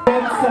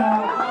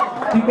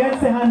 He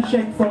gets a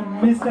handshake from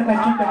Mr.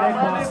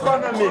 Kajika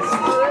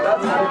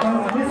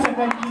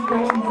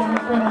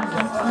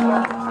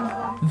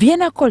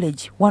Vienna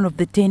College, one of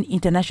the 10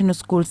 international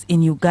schools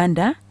in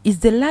Uganda,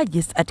 is the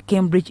largest at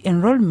Cambridge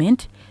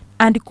enrollment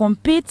and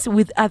competes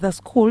with other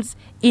schools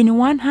in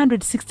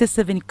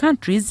 167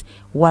 countries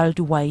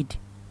worldwide.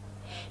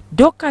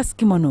 Dorcas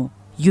Kimono,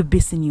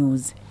 UBC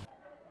News.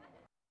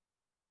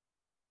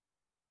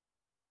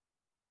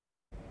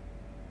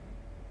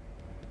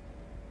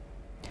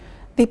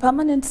 The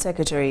Permanent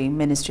Secretary,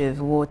 Ministry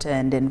of Water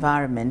and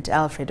Environment,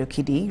 Alfred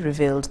Okidi,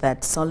 revealed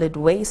that solid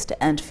waste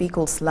and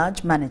fecal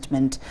sludge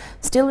management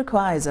still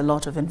requires a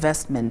lot of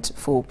investment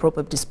for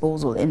proper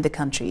disposal in the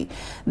country.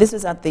 This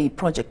was at the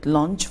project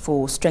launch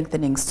for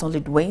strengthening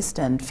solid waste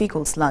and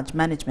fecal sludge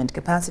management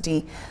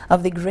capacity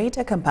of the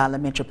Greater Kampala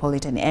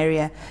metropolitan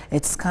area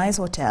at Skies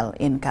Hotel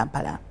in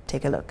Kampala.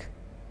 Take a look.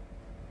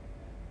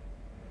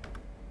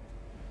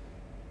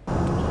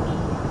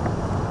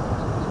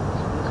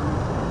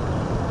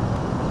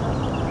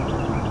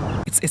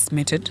 It's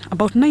estimated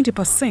about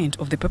 90%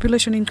 of the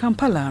population in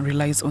Kampala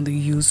relies on the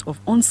use of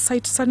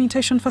on-site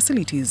sanitation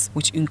facilities,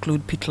 which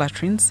include pit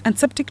latrines and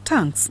septic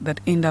tanks that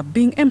end up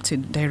being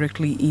emptied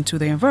directly into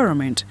the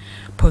environment,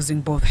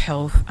 posing both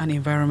health and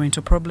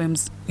environmental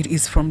problems. It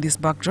is from this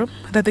backdrop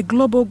that the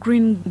Global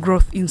Green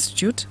Growth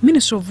Institute,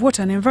 Ministry of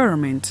Water and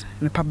Environment,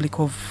 Republic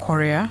of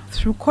Korea,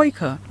 through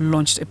KOICA,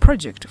 launched a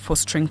project for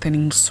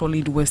strengthening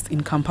solid waste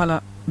in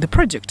Kampala. The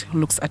project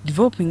looks at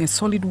developing a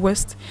solid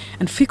waste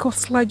and fecal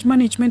sludge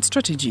management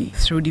strategy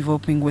through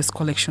developing waste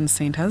collection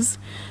centers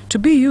to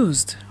be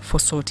used for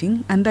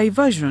sorting and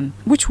diversion,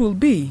 which will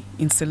be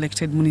in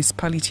selected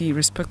municipality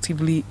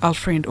respectively.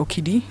 Alfred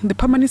Okidi, the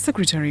Permanent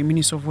Secretary,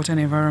 Minister of Water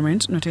and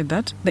Environment, noted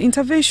that the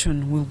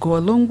intervention will go a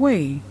long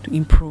way to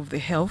improve the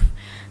health,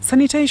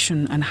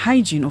 sanitation and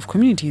hygiene of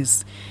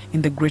communities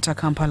in the Greater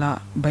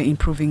Kampala by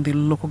improving the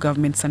local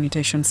government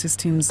sanitation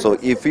systems. So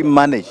if we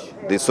manage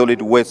the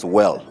solid waste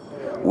well,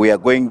 we are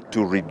going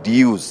to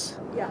reduce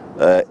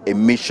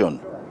emission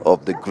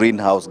of the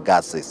greenhouse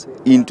gases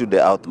into the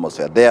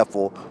atmosphere,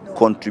 therefore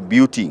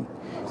contributing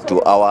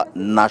to our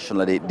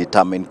nationally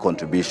determined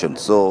contribution.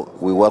 So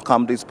we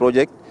welcome this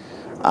project,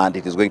 and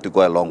it is going to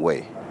go a long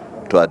way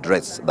to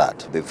address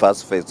that. The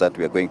first phase that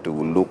we are going to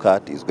look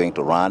at is going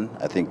to run,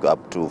 I think,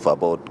 up to for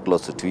about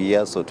close to 2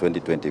 years, so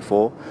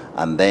 2024,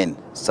 and then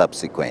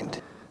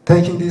subsequent.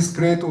 Taking this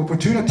great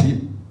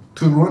opportunity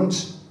to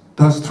launch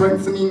the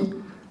strengthening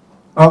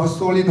of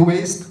solid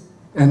waste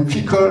and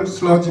fecal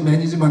sludge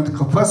management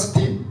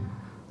capacity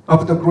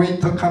of the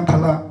Greater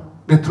Kampala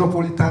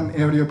Metropolitan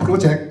Area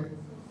Project,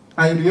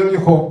 I really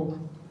hope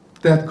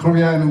that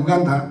Korea and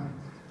Uganda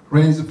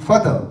raise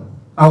further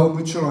our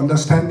mutual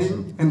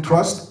understanding and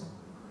trust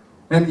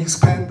and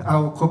expand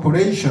our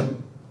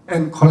cooperation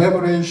and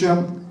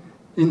collaboration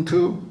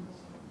into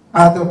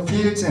other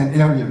fields and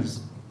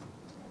areas.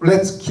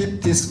 Let's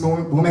keep this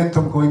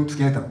momentum going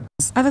together.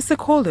 Other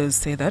stakeholders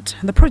say that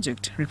the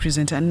project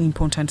represents an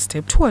important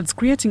step towards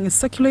creating a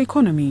circular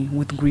economy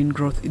with green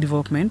growth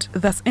development,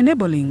 thus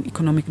enabling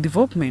economic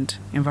development,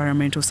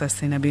 environmental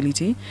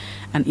sustainability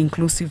and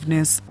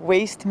inclusiveness.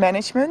 Waste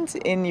management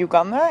in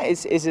Uganda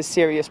is a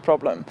serious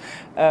problem.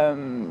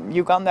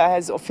 Uganda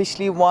has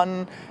officially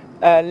one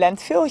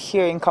landfill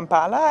here in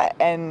Kampala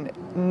and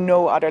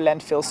no other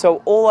landfill.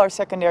 So all our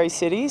secondary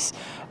cities,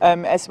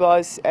 as well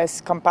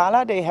as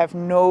Kampala, they have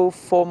no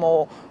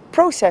formal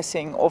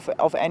processing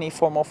of any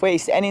form of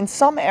waste. And in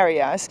some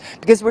areas,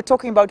 because we're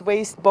talking about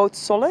waste both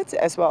solid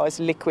as well as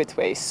liquid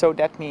waste, so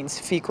that means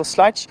fecal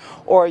sludge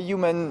or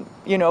human,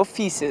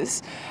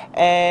 feces.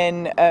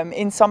 And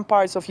in some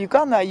parts of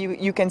Uganda,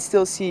 you can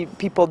still see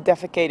people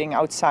defecating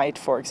outside,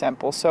 for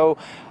example. So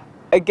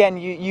again,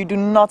 you do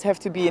not have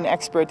to be an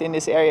expert in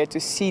this area to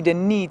see the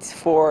need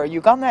for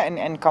Uganda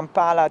and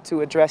Kampala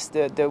to address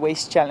the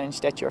waste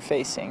challenge that you're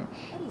facing.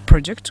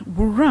 Project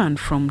will run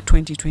from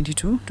 2022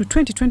 to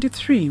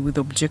 2023 with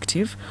the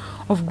objective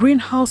of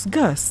greenhouse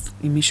gas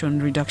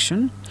emission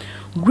reduction,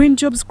 green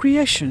jobs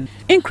creation,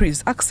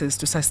 increase access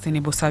to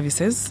sustainable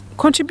services,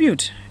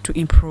 contribute to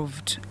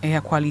improved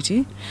air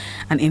quality,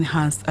 and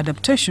enhanced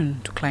adaptation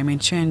to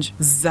climate change.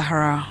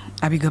 Zahara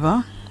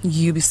Abigaba,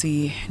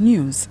 UBC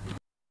News.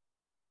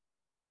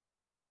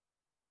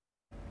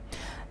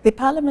 The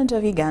Parliament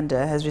of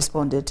Uganda has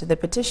responded to the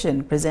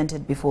petition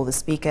presented before the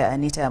Speaker,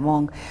 Anita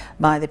Among,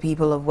 by the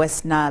people of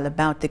West Nile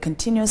about the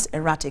continuous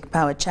erratic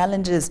power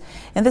challenges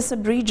in the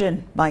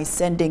sub-region by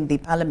sending the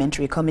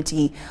Parliamentary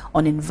Committee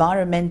on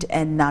Environment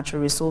and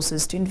Natural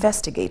Resources to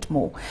investigate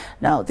more.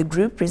 Now, the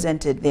group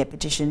presented their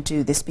petition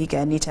to the Speaker,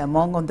 Anita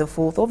Among, on the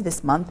 4th of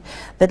this month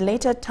that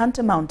later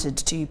tantamounted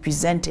to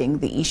presenting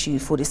the issue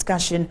for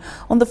discussion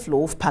on the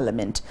floor of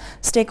Parliament.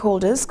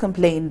 Stakeholders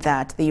complained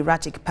that the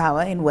erratic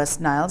power in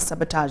West Nile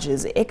sabotages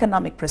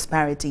economic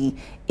prosperity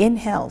in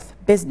health,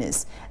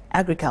 business,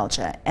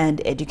 agriculture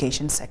and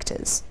education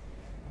sectors.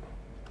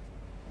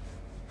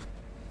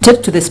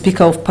 To the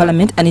Speaker of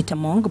Parliament, Anita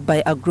Among,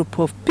 by a group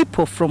of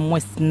people from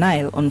West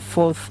Nile on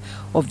 4th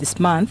of this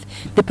month,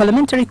 the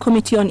Parliamentary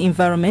Committee on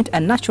Environment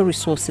and Natural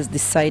Resources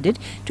decided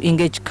to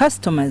engage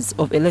customers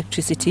of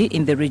electricity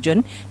in the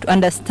region to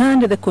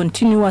understand the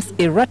continuous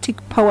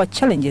erratic power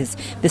challenges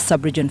the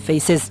sub-region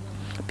faces.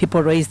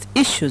 People raised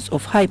issues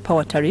of high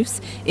power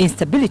tariffs,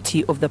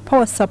 instability of the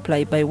power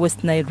supply by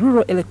West Nile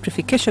Rural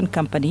Electrification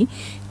Company,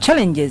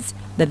 challenges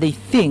that they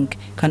think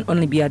can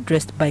only be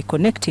addressed by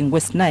connecting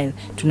West Nile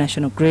to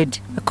national grid.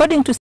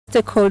 According to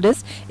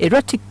stakeholders,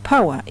 erratic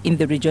power in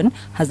the region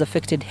has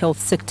affected health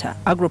sector,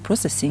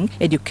 agro-processing,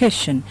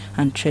 education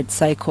and trade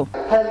cycle.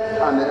 Health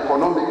and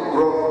economic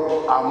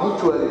growth are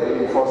mutually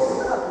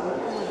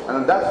reinforcing,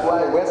 and that's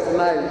why West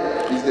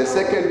Nile is the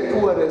second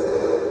poorest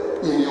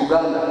in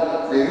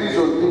Uganda, the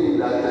reason being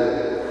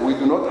that we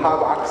do not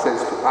have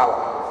access to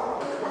power.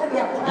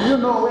 Do you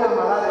know where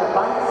malaria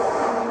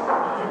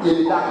bites?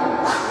 In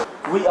darkness.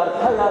 We are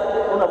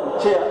tired, Honorable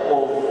Chair,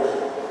 of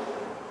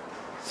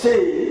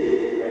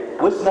saying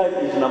West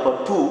Nile is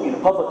number 2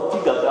 in poverty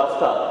figures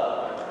after.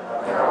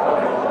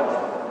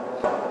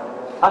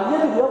 And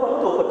yet we have a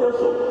lot of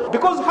potential.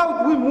 Because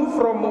how do we move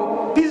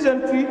from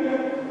peasantry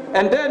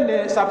and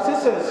then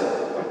subsistence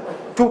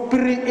to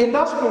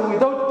pre-industrial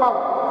without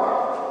power?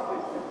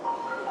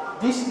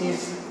 This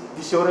is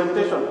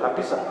disorientation,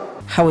 Apisa.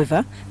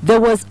 However,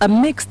 there was a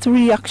mixed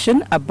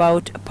reaction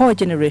about power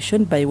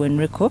generation by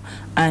Wenreco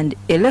and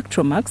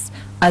Electromax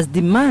as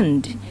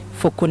demand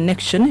for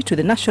connection to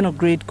the national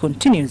grid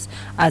continues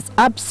as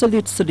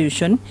absolute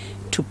solution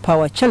to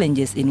power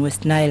challenges in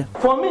West Nile.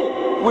 For me,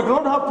 we do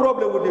not have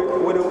problem with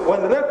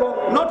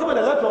Wenreco, not even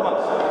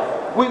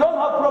Electromax. We don't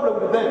have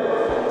problem with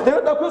them.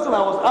 The other question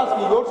I was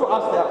asking, you also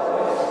asked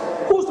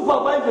us. Who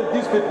supervises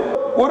these people?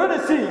 We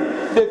already see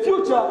the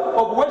future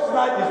of West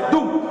Nile is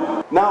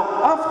doomed.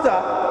 Now, after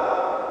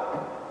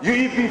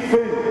UEP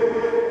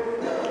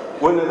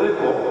failed, when the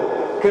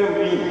Wenreco came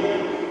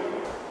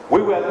in,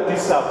 we were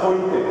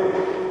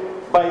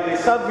disappointed by the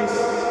service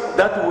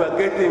that we were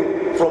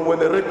getting from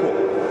Wenreco.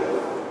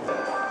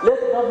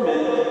 Let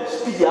government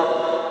speed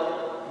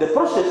up the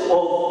process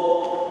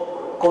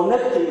of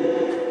connecting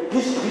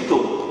this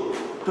region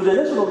to the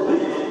national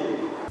grid.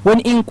 When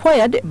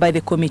inquired by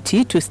the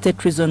committee to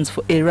state reasons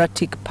for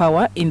erratic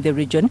power in the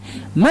region,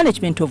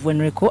 management of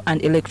Wenreco and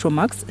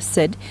Electromax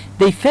said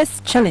they face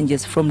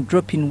challenges from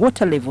dropping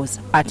water levels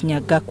at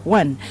Nyagak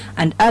 1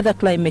 and other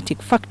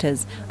climatic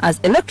factors, as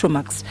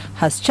Electromax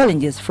has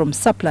challenges from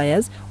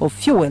suppliers of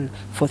fuel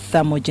for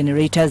thermal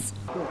generators.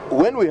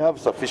 When we have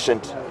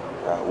sufficient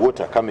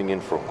water coming in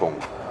from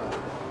Congo,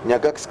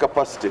 Nyagak's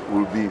capacity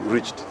will be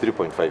reached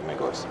 3.5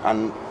 megawatts.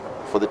 And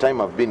for the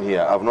time I've been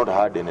here, I've not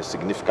had any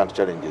significant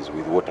challenges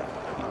with water.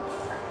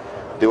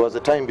 There was a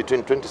time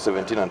between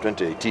 2017 and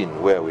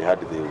 2018 where we had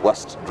the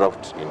worst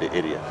drought in the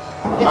area.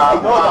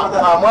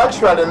 I'm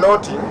actually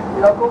noting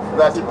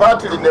that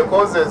partly the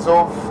causes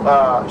of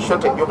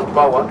shortage of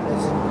power,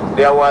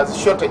 there was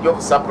shortage of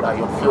supply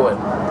of fuel,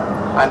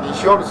 and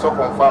she also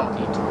confirmed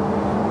it.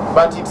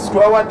 But it's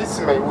to our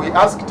dismay, we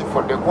asked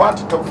for the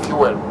quantity of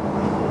fuel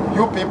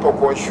you people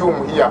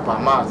consume here per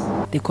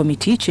month. The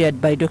committee,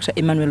 chaired by Dr.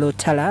 Emmanuel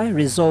Otala,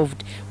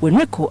 resolved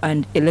Wenreco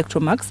and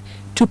Electromax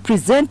to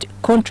present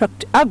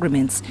contract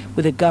agreements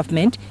with the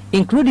government,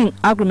 including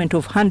agreement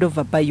of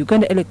handover by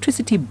Uganda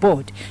Electricity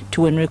Board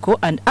to Wenreco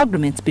and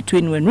agreements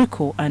between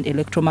Wenreco and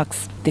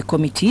Electromax. The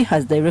committee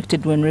has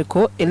directed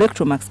Wenreco,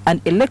 Electromax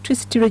and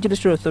Electricity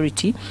Regulatory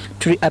Authority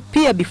to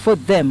reappear before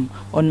them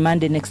on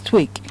Monday next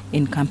week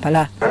in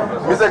Kampala.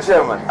 Mr.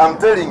 Chairman, I'm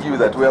telling you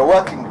that we are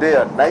working day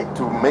and night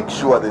to make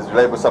sure there's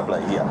reliable supply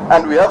here.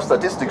 And we have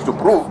statistics to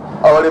prove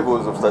our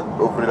levels of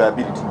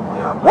reliability.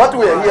 What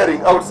we are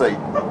hearing outside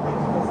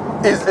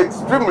is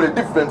extremely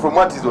different from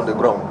what is on the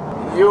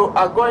ground. You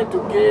are going to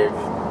give,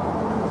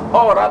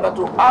 or rather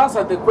to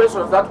answer the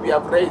questions that we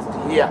have raised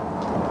here.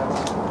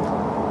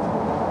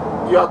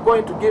 you are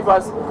going to give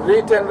us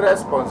written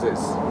responses.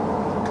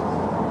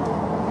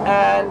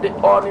 And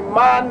on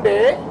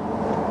Monday,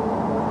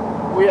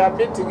 we are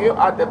meeting you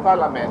at the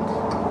Parliament.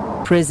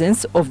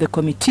 Presence of the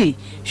committee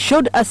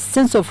showed a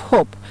sense of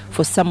hope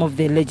for some of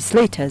the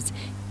legislators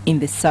in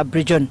the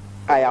sub-region.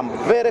 I am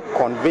very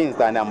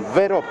convinced and I'm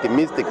very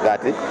optimistic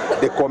that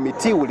the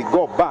committee will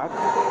go back,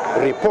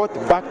 report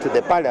back to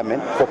the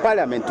Parliament for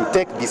Parliament to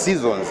take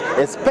decisions,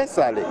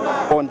 especially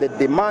on the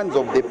demands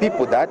of the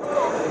people that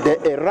the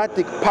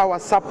erratic power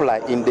supply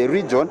in the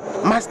region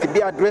must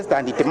be addressed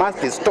and it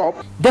must stop.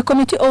 The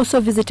committee also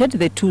visited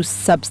the 2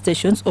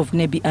 substations of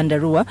Nebi and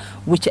Arua,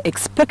 which are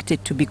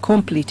expected to be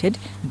completed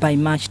by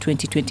March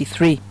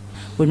 2023.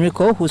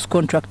 Winrico, whose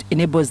contract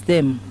enables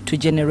them to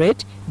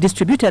generate,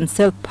 distribute and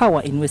sell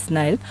power in West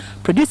Nile,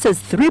 produces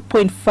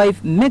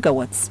 3.5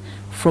 megawatts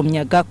from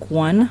Nyagak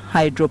 1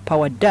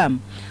 hydropower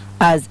dam,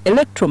 as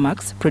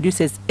Electromax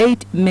produces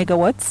 8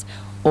 megawatts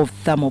of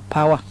thermal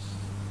power.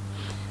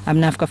 I'm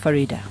Nafka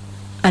Farida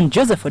and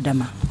Joseph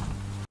Odama.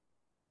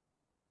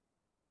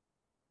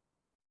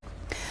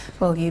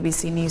 Well,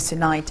 UBC News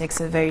Tonight takes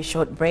a very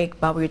short break,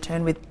 but we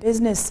return with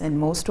business and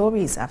more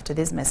stories after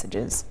these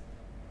messages.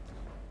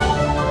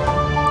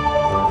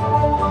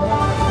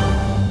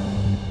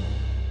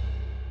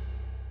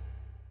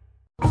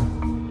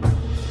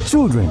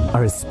 Children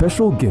are a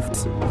special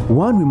gift,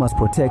 one we must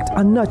protect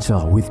and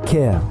nurture with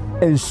care.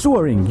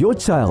 Ensuring your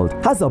child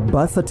has a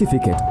birth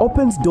certificate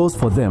opens doors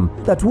for them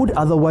that would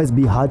otherwise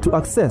be hard to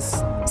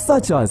access,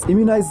 such as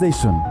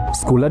immunization,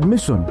 school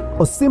admission,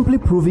 or simply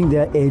proving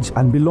their age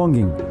and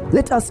belonging.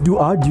 Let us do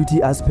our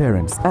duty as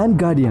parents and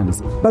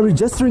guardians by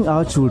registering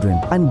our children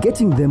and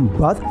getting them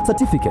birth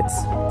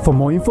certificates. For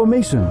more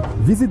information,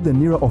 visit the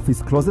NERA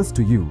office closest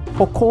to you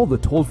or call the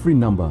toll-free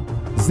number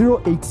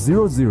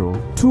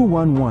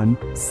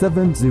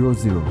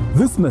 0800-211-700.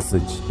 This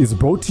message is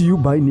brought to you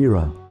by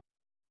NERA.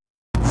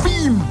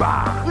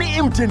 Vimba! Ni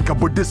MTN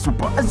Kabode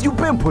Super as you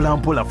pay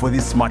mpola for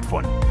this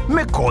smartphone.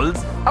 Make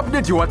calls,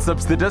 update your WhatsApp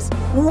status,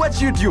 watch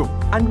YouTube,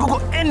 and Google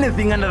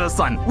anything under the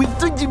sun with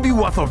 2 GB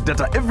worth of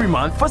data every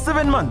month for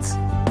 7 months.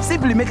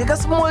 Simply make a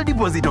small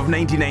deposit of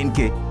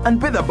 99k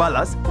and pay the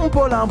balance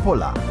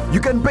mpola.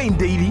 You can pay in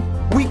daily,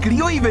 weekly,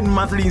 or even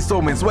monthly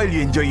installments while you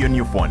enjoy your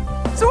new phone.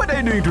 So what are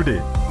you doing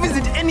today?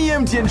 Visit any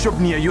MTN shop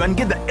near you and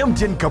get the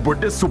MTN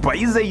Kabode Super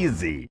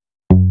easy.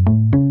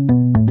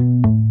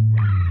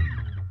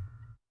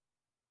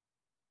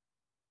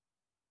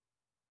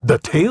 The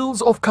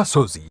Tales of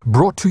Kasozi,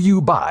 brought to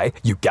you by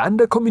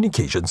Uganda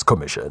Communications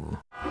Commission.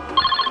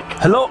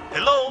 Hello?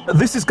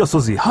 This is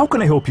Kasozi. How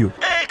can I help you?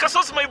 Hey,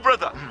 Kasozi, my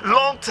brother.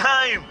 Long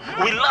time.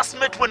 We last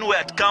met when we were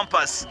at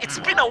campus. It's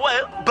been a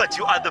while, but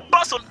you are the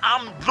person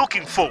I'm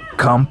looking for.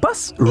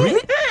 Campus?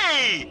 Really?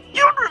 Hey,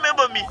 you don't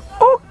remember me?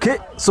 Okay,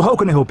 so how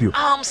can I help you?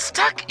 I'm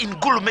stuck in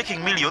Gulu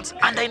making millions,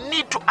 and I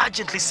need to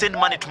urgently send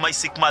money to my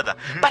sick mother.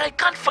 But I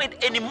can't find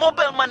any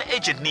mobile money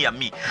agent near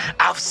me.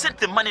 I've sent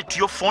the money to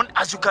your phone,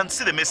 as you can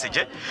see the message.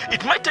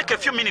 It might take a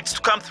few minutes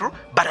to come through,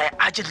 but I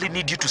urgently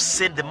need you to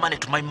send the money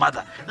to my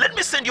mother. Let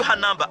me send you her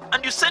number,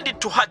 and you send it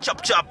to her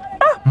chap.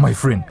 My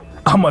friend,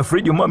 I'm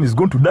afraid your mom is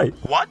going to die.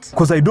 What?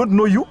 Because I don't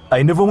know you,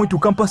 I never went to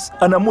campus,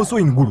 and I'm also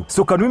in Gulu.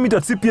 So can we meet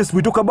at CPS,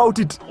 we talk about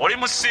it?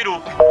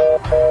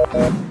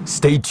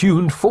 Stay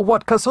tuned for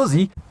what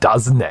Kasozi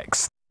does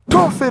next.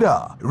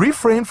 Tofera,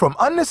 refrain from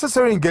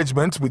unnecessary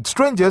engagements with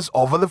strangers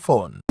over the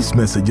phone. This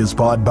message is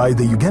powered by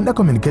the Uganda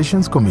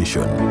Communications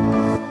Commission.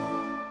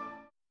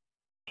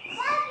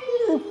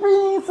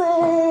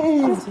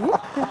 Is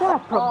there a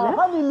problem?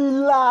 Honey,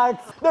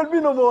 relax. There'll be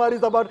no more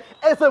worries about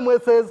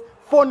SMSs,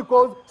 phone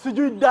calls,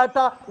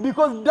 data,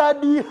 because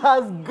Daddy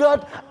has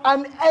got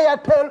an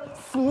Airtel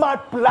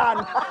smart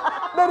plan.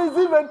 There is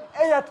even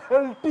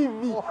Airtel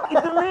TV.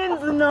 It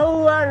means no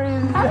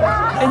worries.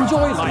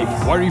 Enjoy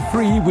life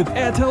worry-free with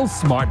Airtel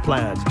Smart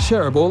Plans,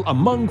 shareable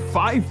among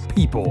 5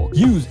 people.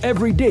 Use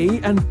every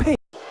day and pay.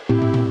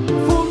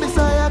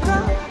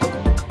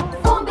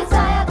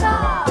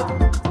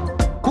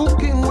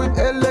 Cooking with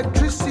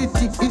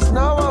electricity is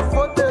now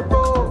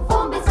affordable.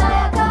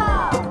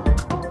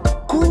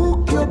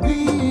 Cook your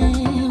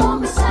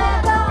beans.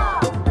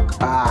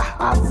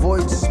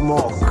 Avoid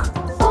smoke.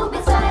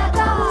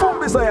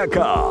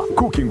 Sayaka.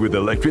 Cooking with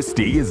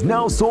electricity is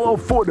now so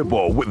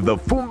affordable with the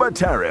Fumba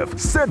tariff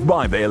set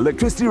by the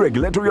Electricity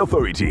Regulatory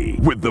Authority.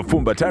 With the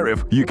Fumba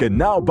tariff, you can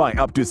now buy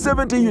up to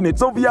 70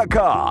 units of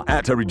Yaka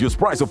at a reduced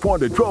price of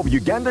 412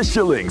 Uganda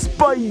shillings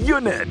per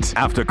unit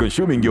after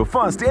consuming your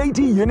first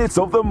 80 units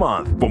of the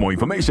month. For more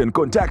information,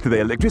 contact the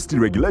Electricity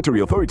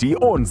Regulatory Authority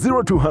on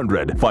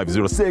 0200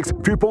 506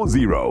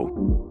 000.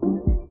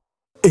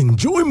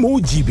 Enjoy more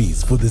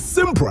GBs for the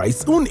same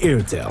price on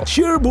Airtel.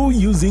 Shareable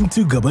using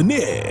to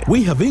Gabonais.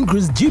 We have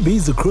increased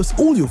GBs across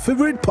all your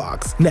favorite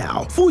packs.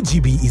 Now, 4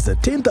 GB is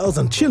at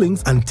 10,000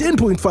 shillings and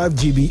 10.5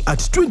 GB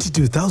at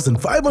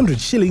 22,500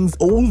 shillings,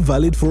 all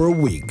valid for a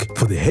week.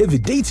 For the heavy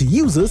data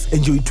users,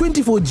 enjoy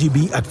 24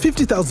 GB at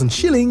 50,000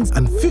 shillings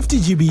and 50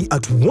 GB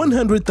at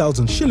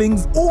 100,000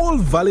 shillings, all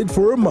valid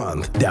for a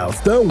month. Dial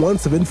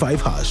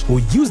 *175# or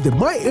use the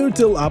My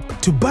Airtel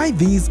app to buy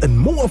these and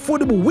more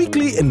affordable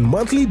weekly and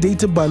monthly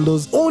data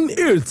bundles on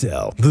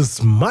Airtel, the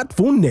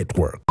smartphone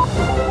network.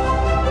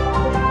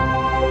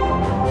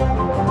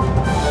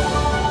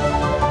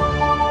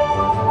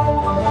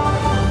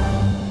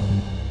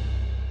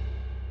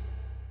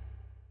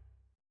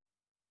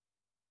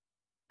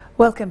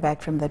 Welcome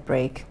back from that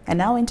break. And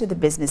now into the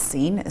business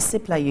scene.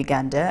 Cipla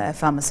Uganda, a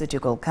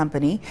pharmaceutical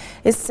company,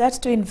 is set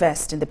to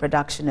invest in the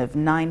production of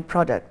 9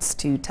 products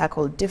to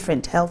tackle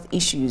different health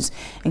issues,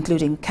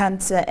 including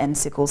cancer and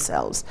sickle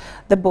cells.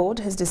 The board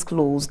has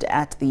disclosed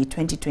at the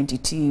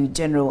 2022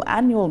 General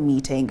Annual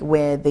Meeting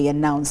where they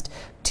announced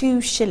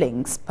 2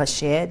 shillings per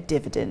share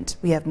dividend.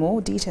 We have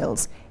more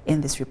details in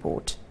this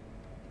report.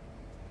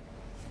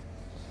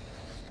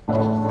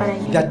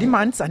 The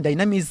demands and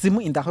dynamism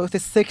in the health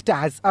sector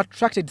has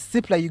attracted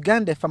Cipla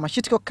Uganda, a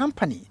pharmaceutical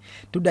company,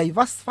 to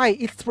diversify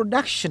its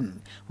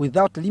production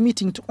without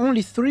limiting to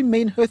only 3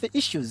 main health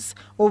issues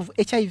of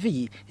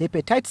HIV,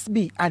 hepatitis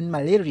B and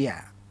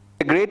malaria.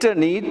 A greater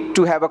need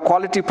to have a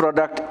quality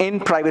product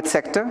in private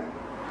sector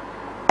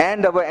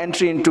and our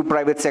entry into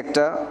private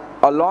sector,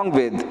 along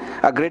with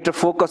a greater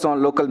focus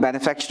on local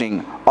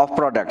manufacturing of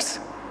products.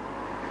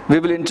 We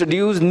will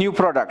introduce new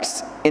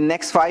products in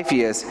next 5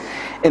 years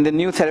in the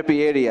new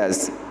therapy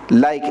areas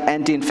like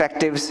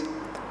anti-infectives,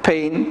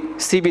 pain,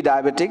 CB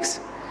diabetics,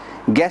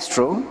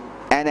 gastro,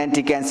 and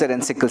anti-cancer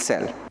and sickle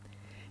cell.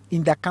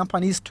 In the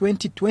company's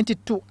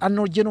 2022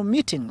 annual general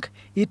meeting,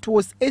 it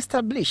was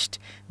established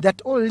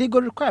that all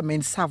legal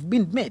requirements have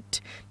been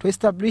met to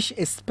establish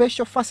a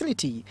special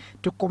facility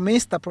to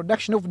commence the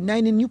production of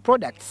 9 new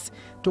products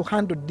to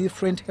handle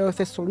different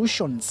health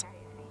solutions.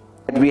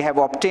 We have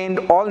obtained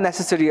all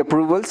necessary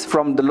approvals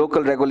from the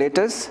local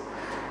regulators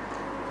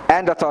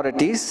and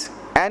authorities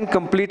and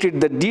completed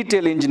the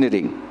detailed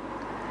engineering.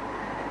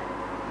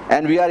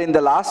 And we are in the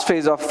last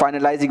phase of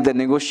finalizing the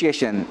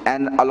negotiation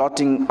and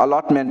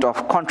allotment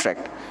of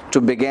contract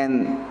to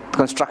begin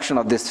construction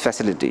of this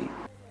facility.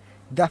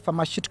 The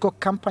pharmaceutical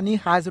company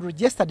has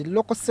registered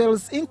local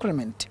sales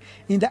increment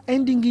in the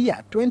ending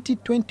year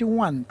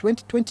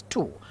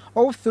 2021-2022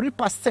 of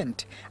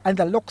 3% and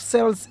the local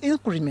sales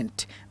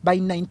increment by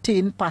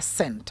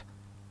 19%.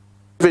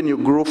 Revenue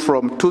grew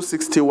from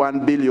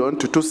 261 billion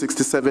to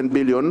 267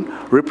 billion,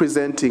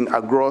 representing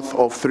a growth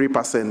of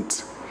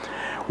 3%.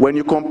 When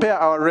you compare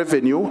our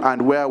revenue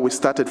and where we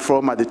started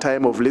from at the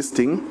time of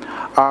listing,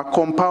 our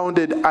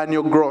compounded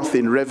annual growth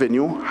in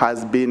revenue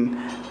has been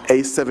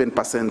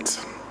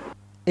 7%.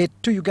 A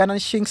 2 Ugandan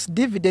shillings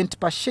dividend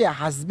per share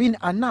has been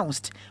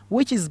announced,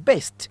 which is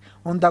based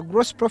on the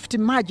gross profit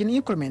margin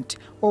increment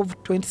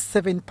of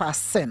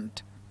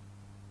 27%.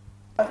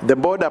 The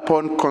board,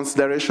 upon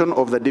consideration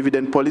of the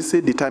dividend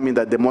policy, determined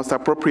that the most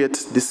appropriate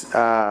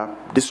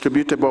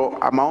distributable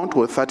amount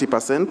was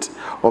 30%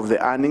 of the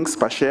earnings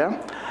per share,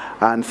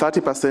 and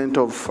 30%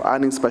 of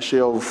earnings per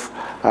share of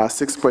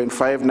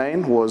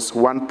 6.59 was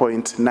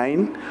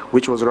 1.9,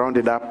 which was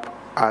rounded up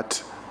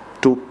at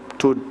 2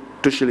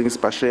 shillings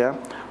per share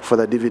for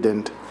the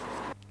dividend.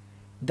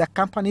 The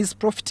company's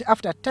profit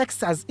after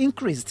tax has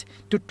increased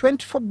to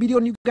 24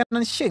 billion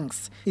Ugandan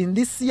shillings in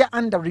this year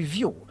under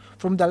review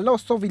from the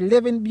loss of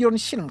 11 billion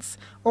shillings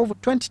over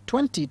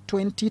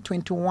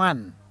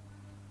 2020-2021.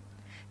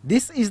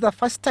 This is the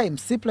first time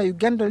Cipla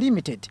Uganda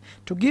Limited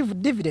to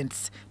give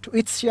dividends to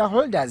its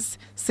shareholders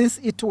since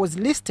it was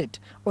listed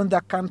on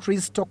the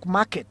country's stock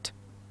market.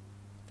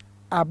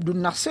 Abdul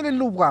Nasser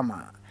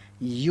Lubwama,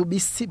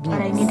 UBC News.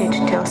 But I needed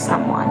to tell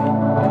someone.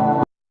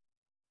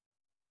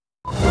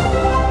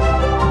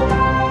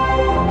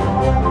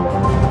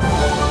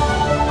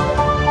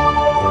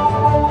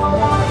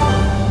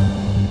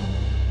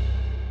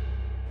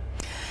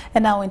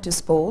 And now into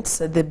sports.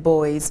 The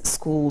Boys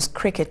Schools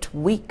Cricket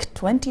Week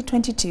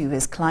 2022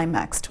 is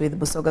climaxed with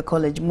Busoga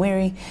College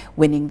Mweri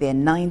winning their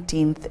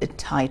 19th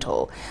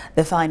title.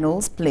 The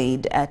finals,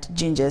 played at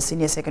Ginger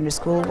Senior Secondary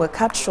School, were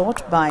cut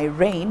short by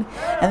rain,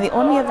 and the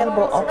only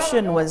available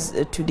option was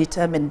to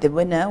determine the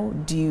winner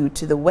due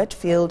to the wet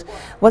field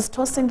was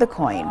tossing the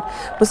coin.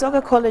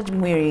 Busoga College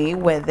Mweri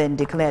were then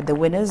declared the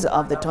winners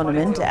of the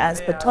tournament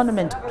as per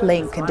tournament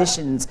playing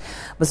conditions.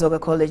 Busoga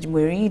College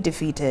Mweri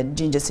defeated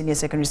Ginger Senior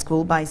Secondary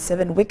School by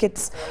 7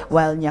 wickets,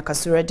 while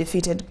Nyakasura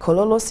defeated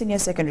Kololo Senior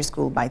Secondary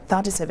School by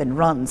 37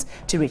 runs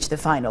to reach the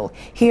final.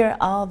 Here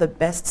are the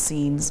best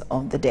scenes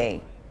of the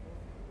day.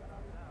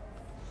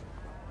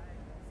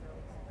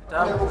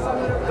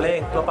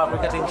 playing proper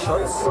cricketing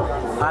shots,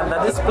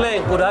 and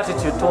displaying good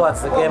attitude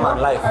towards the game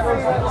and life.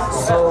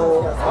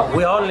 So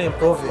we are only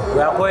improving. We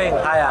are going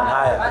higher and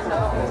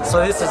higher.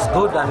 So this is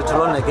good, and it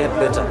will only get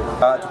better.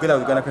 Together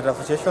with Uganda Cricket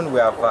Association, we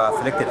have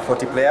selected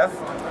 40 players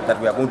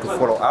that we are going to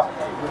follow up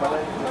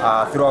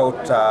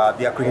throughout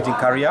their cricketing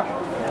career.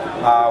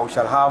 We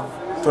shall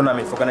have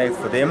tournaments organized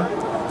for them.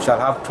 We shall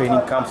have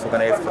training camps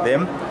organized for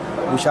them.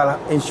 We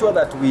shall ensure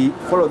that we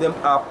follow them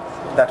up,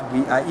 that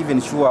we are even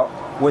sure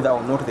whether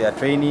or not they are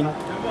training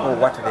or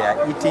what they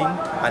are eating,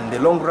 and in the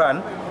long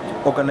run,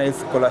 organize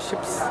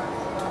scholarships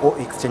or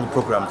exchange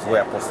programs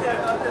where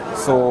possible.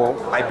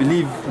 So I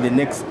believe in the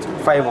next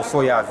 5 or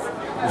so years,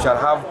 we shall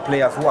have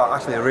players who are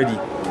actually ready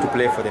to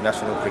play for the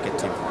national cricket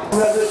team.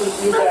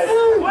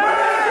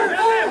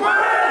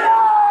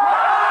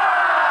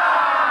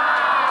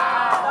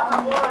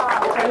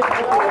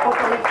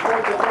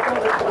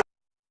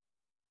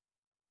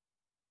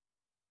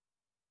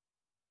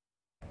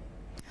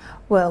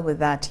 Well, with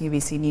that,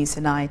 UBC News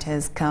Tonight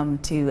has come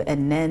to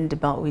an end,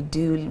 but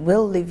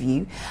will leave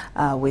you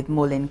with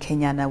Lauryn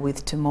Kenyana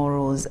with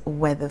tomorrow's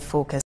weather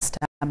forecast.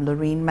 I'm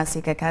Lauryn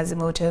Masika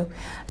Kazimoto,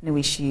 and I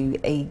wish you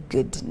a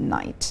good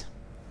night.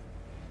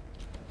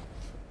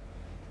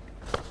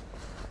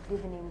 Good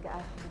evening. I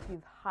hope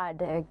you've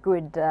had a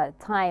good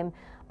time.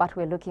 But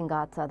we're looking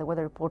at the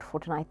weather report for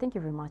tonight. Thank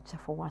you very much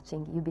for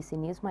watching UBC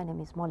News. My name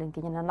is Lauryn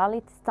Kenyana, and now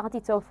let's start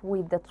it off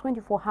with the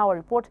 24-hour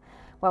report,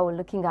 where we're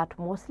looking at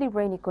mostly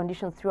rainy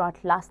conditions throughout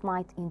last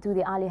night into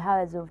the early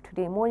hours of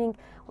today morning.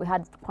 We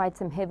had quite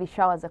some heavy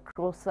showers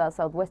across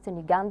southwestern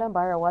Uganda.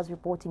 Barra was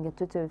reporting a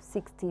total of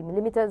 60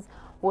 millimeters.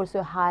 We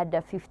also had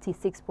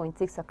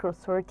 56.6 across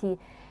Soroti,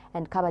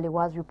 and Kabale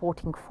was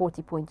reporting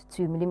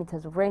 40.2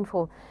 millimeters of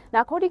rainfall.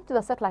 Now, according to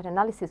the satellite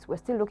analysis, we're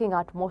still looking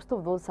at most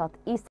of those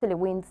southeasterly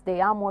winds.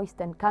 They are moist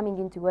and coming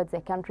in towards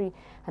the country,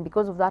 and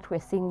because of that, we're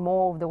seeing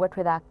more of the wet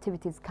weather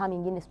activities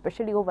coming in,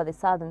 especially over the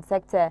southern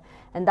sector,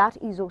 and that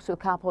is also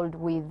coupled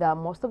with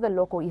most of the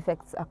local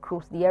effects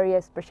across the area,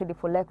 especially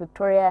for Lake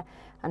Victoria,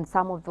 and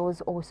some of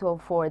those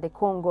also for the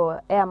Congo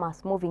air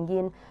mass moving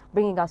in,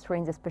 bringing us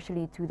rains,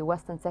 especially to the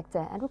western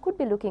sector, and we could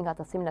be looking at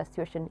a similar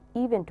situation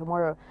even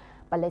tomorrow.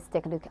 But let's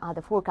take a look at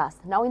the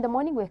forecast. Now, in the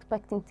morning, we're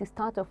expecting to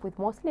start off with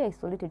mostly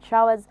isolated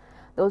showers.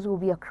 Those will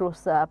be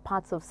across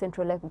parts of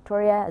central Lake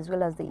Victoria as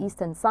well as the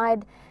eastern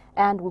side.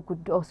 And we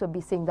could also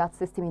be seeing that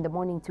system in the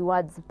morning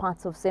towards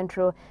parts of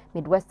central,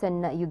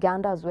 midwestern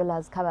Uganda as well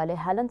as Kabale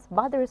Highlands.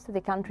 But the rest of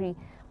the country,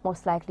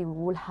 most likely we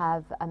will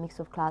have a mix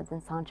of clouds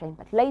and sunshine.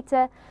 But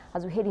later,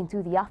 as we head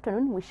into the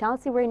afternoon, we shall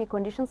see rainy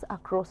conditions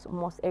across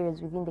most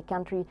areas within the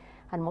country,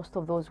 and most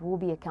of those will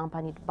be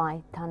accompanied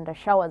by thunder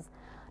showers.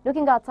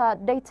 Looking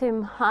at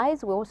daytime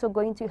highs, we're also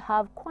going to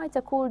have quite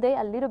a cool day,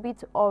 a little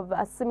bit of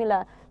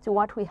similar to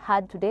what we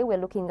had today. We're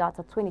looking at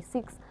a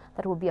 26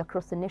 that will be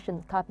across the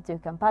nation's capital,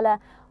 Kampala.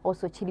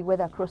 Also chilly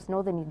weather across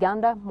northern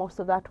Uganda. Most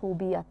of that will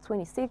be at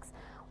 26.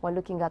 We're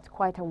looking at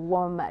quite a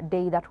warm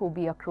day that will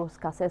be across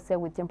Kasese,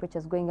 with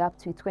temperatures going up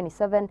to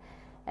 27,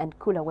 and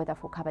cooler weather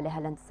for Kabale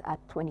Highlands at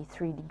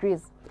 23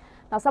 degrees.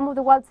 Now, some of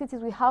the world cities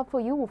we have for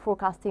you, we're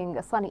forecasting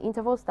sunny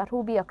intervals that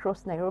will be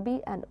across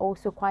Nairobi, and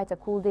also quite a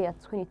cool day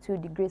at 22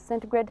 degrees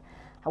centigrade.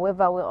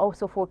 However, we're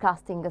also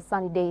forecasting a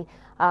sunny day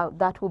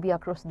that will be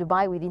across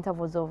Dubai with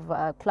intervals of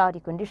cloudy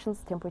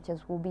conditions.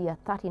 Temperatures will be at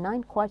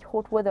 39, quite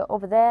hot weather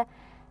over there.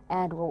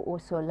 And we're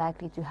also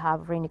likely to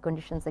have rainy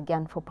conditions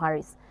again for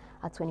Paris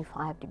at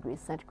 25 degrees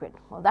centigrade.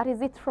 Well, that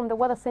is it from the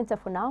Weather Center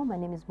for now. My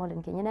name is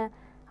Lauryn Kenyana.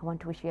 I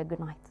want to wish you a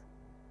good night.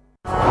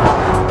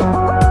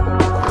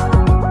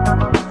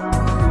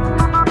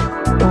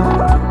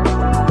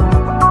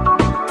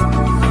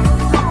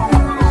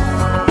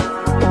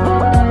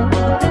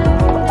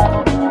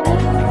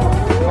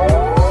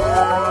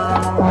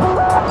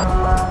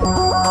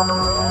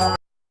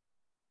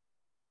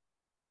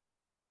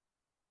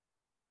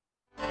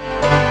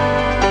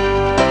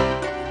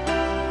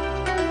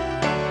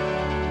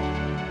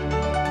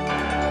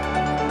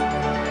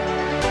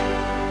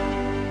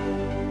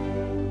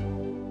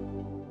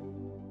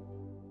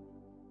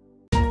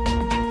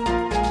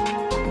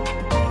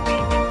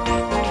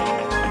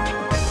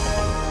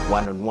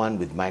 One-on-one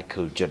with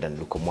Michael Jordan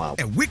Lukomwa.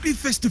 A weekly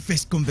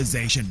face-to-face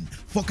conversation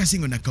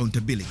focusing on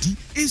accountability,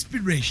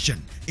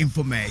 inspiration,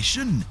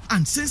 information,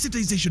 and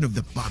sensitization of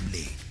the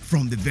public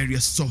from the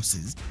various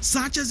sources,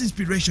 such as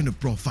inspirational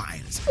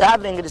profiles.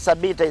 Having a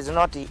disability is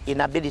not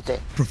inability.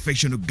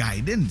 Professional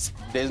guidance.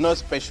 There is no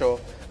special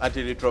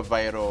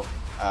antiretroviral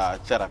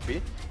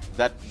therapy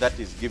that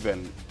is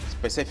given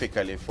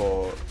specifically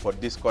for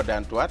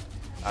discordant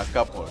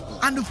couples.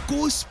 And of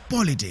course,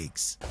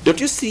 politics.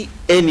 Don't you see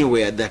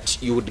anywhere that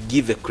you would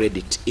give a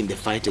credit in the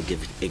fight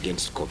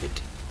against COVID?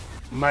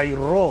 My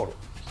role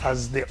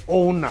as the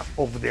owner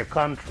of the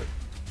country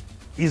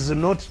is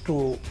not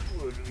to,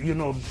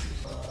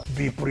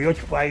 be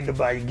preoccupied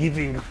by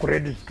giving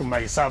credit to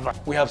my servant.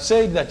 We have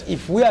said that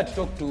if we are to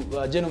talk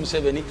to General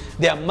Museveni,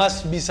 there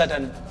must be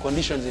certain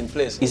conditions in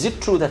place. Is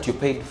it true that you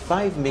paid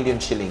 5 million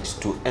shillings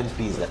to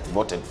MPs that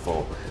voted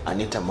for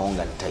Anita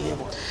Monga and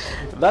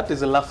Tayebo? That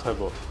is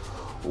laughable.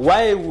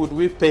 Why would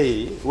we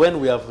pay when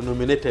we have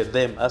nominated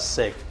them as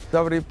SEC?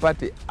 Every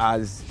party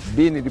has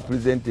been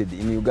represented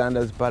in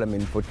Uganda's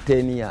parliament for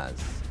 10 years.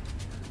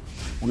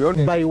 We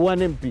only by one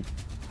MP,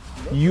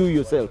 you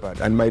yourself.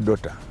 And my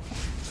daughter,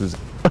 Susan.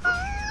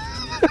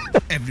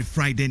 Every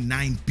Friday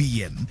 9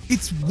 p.m.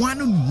 It's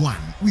One on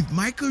One with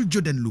Michael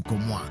Jordan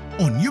Lukomwa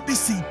on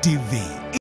UBC TV.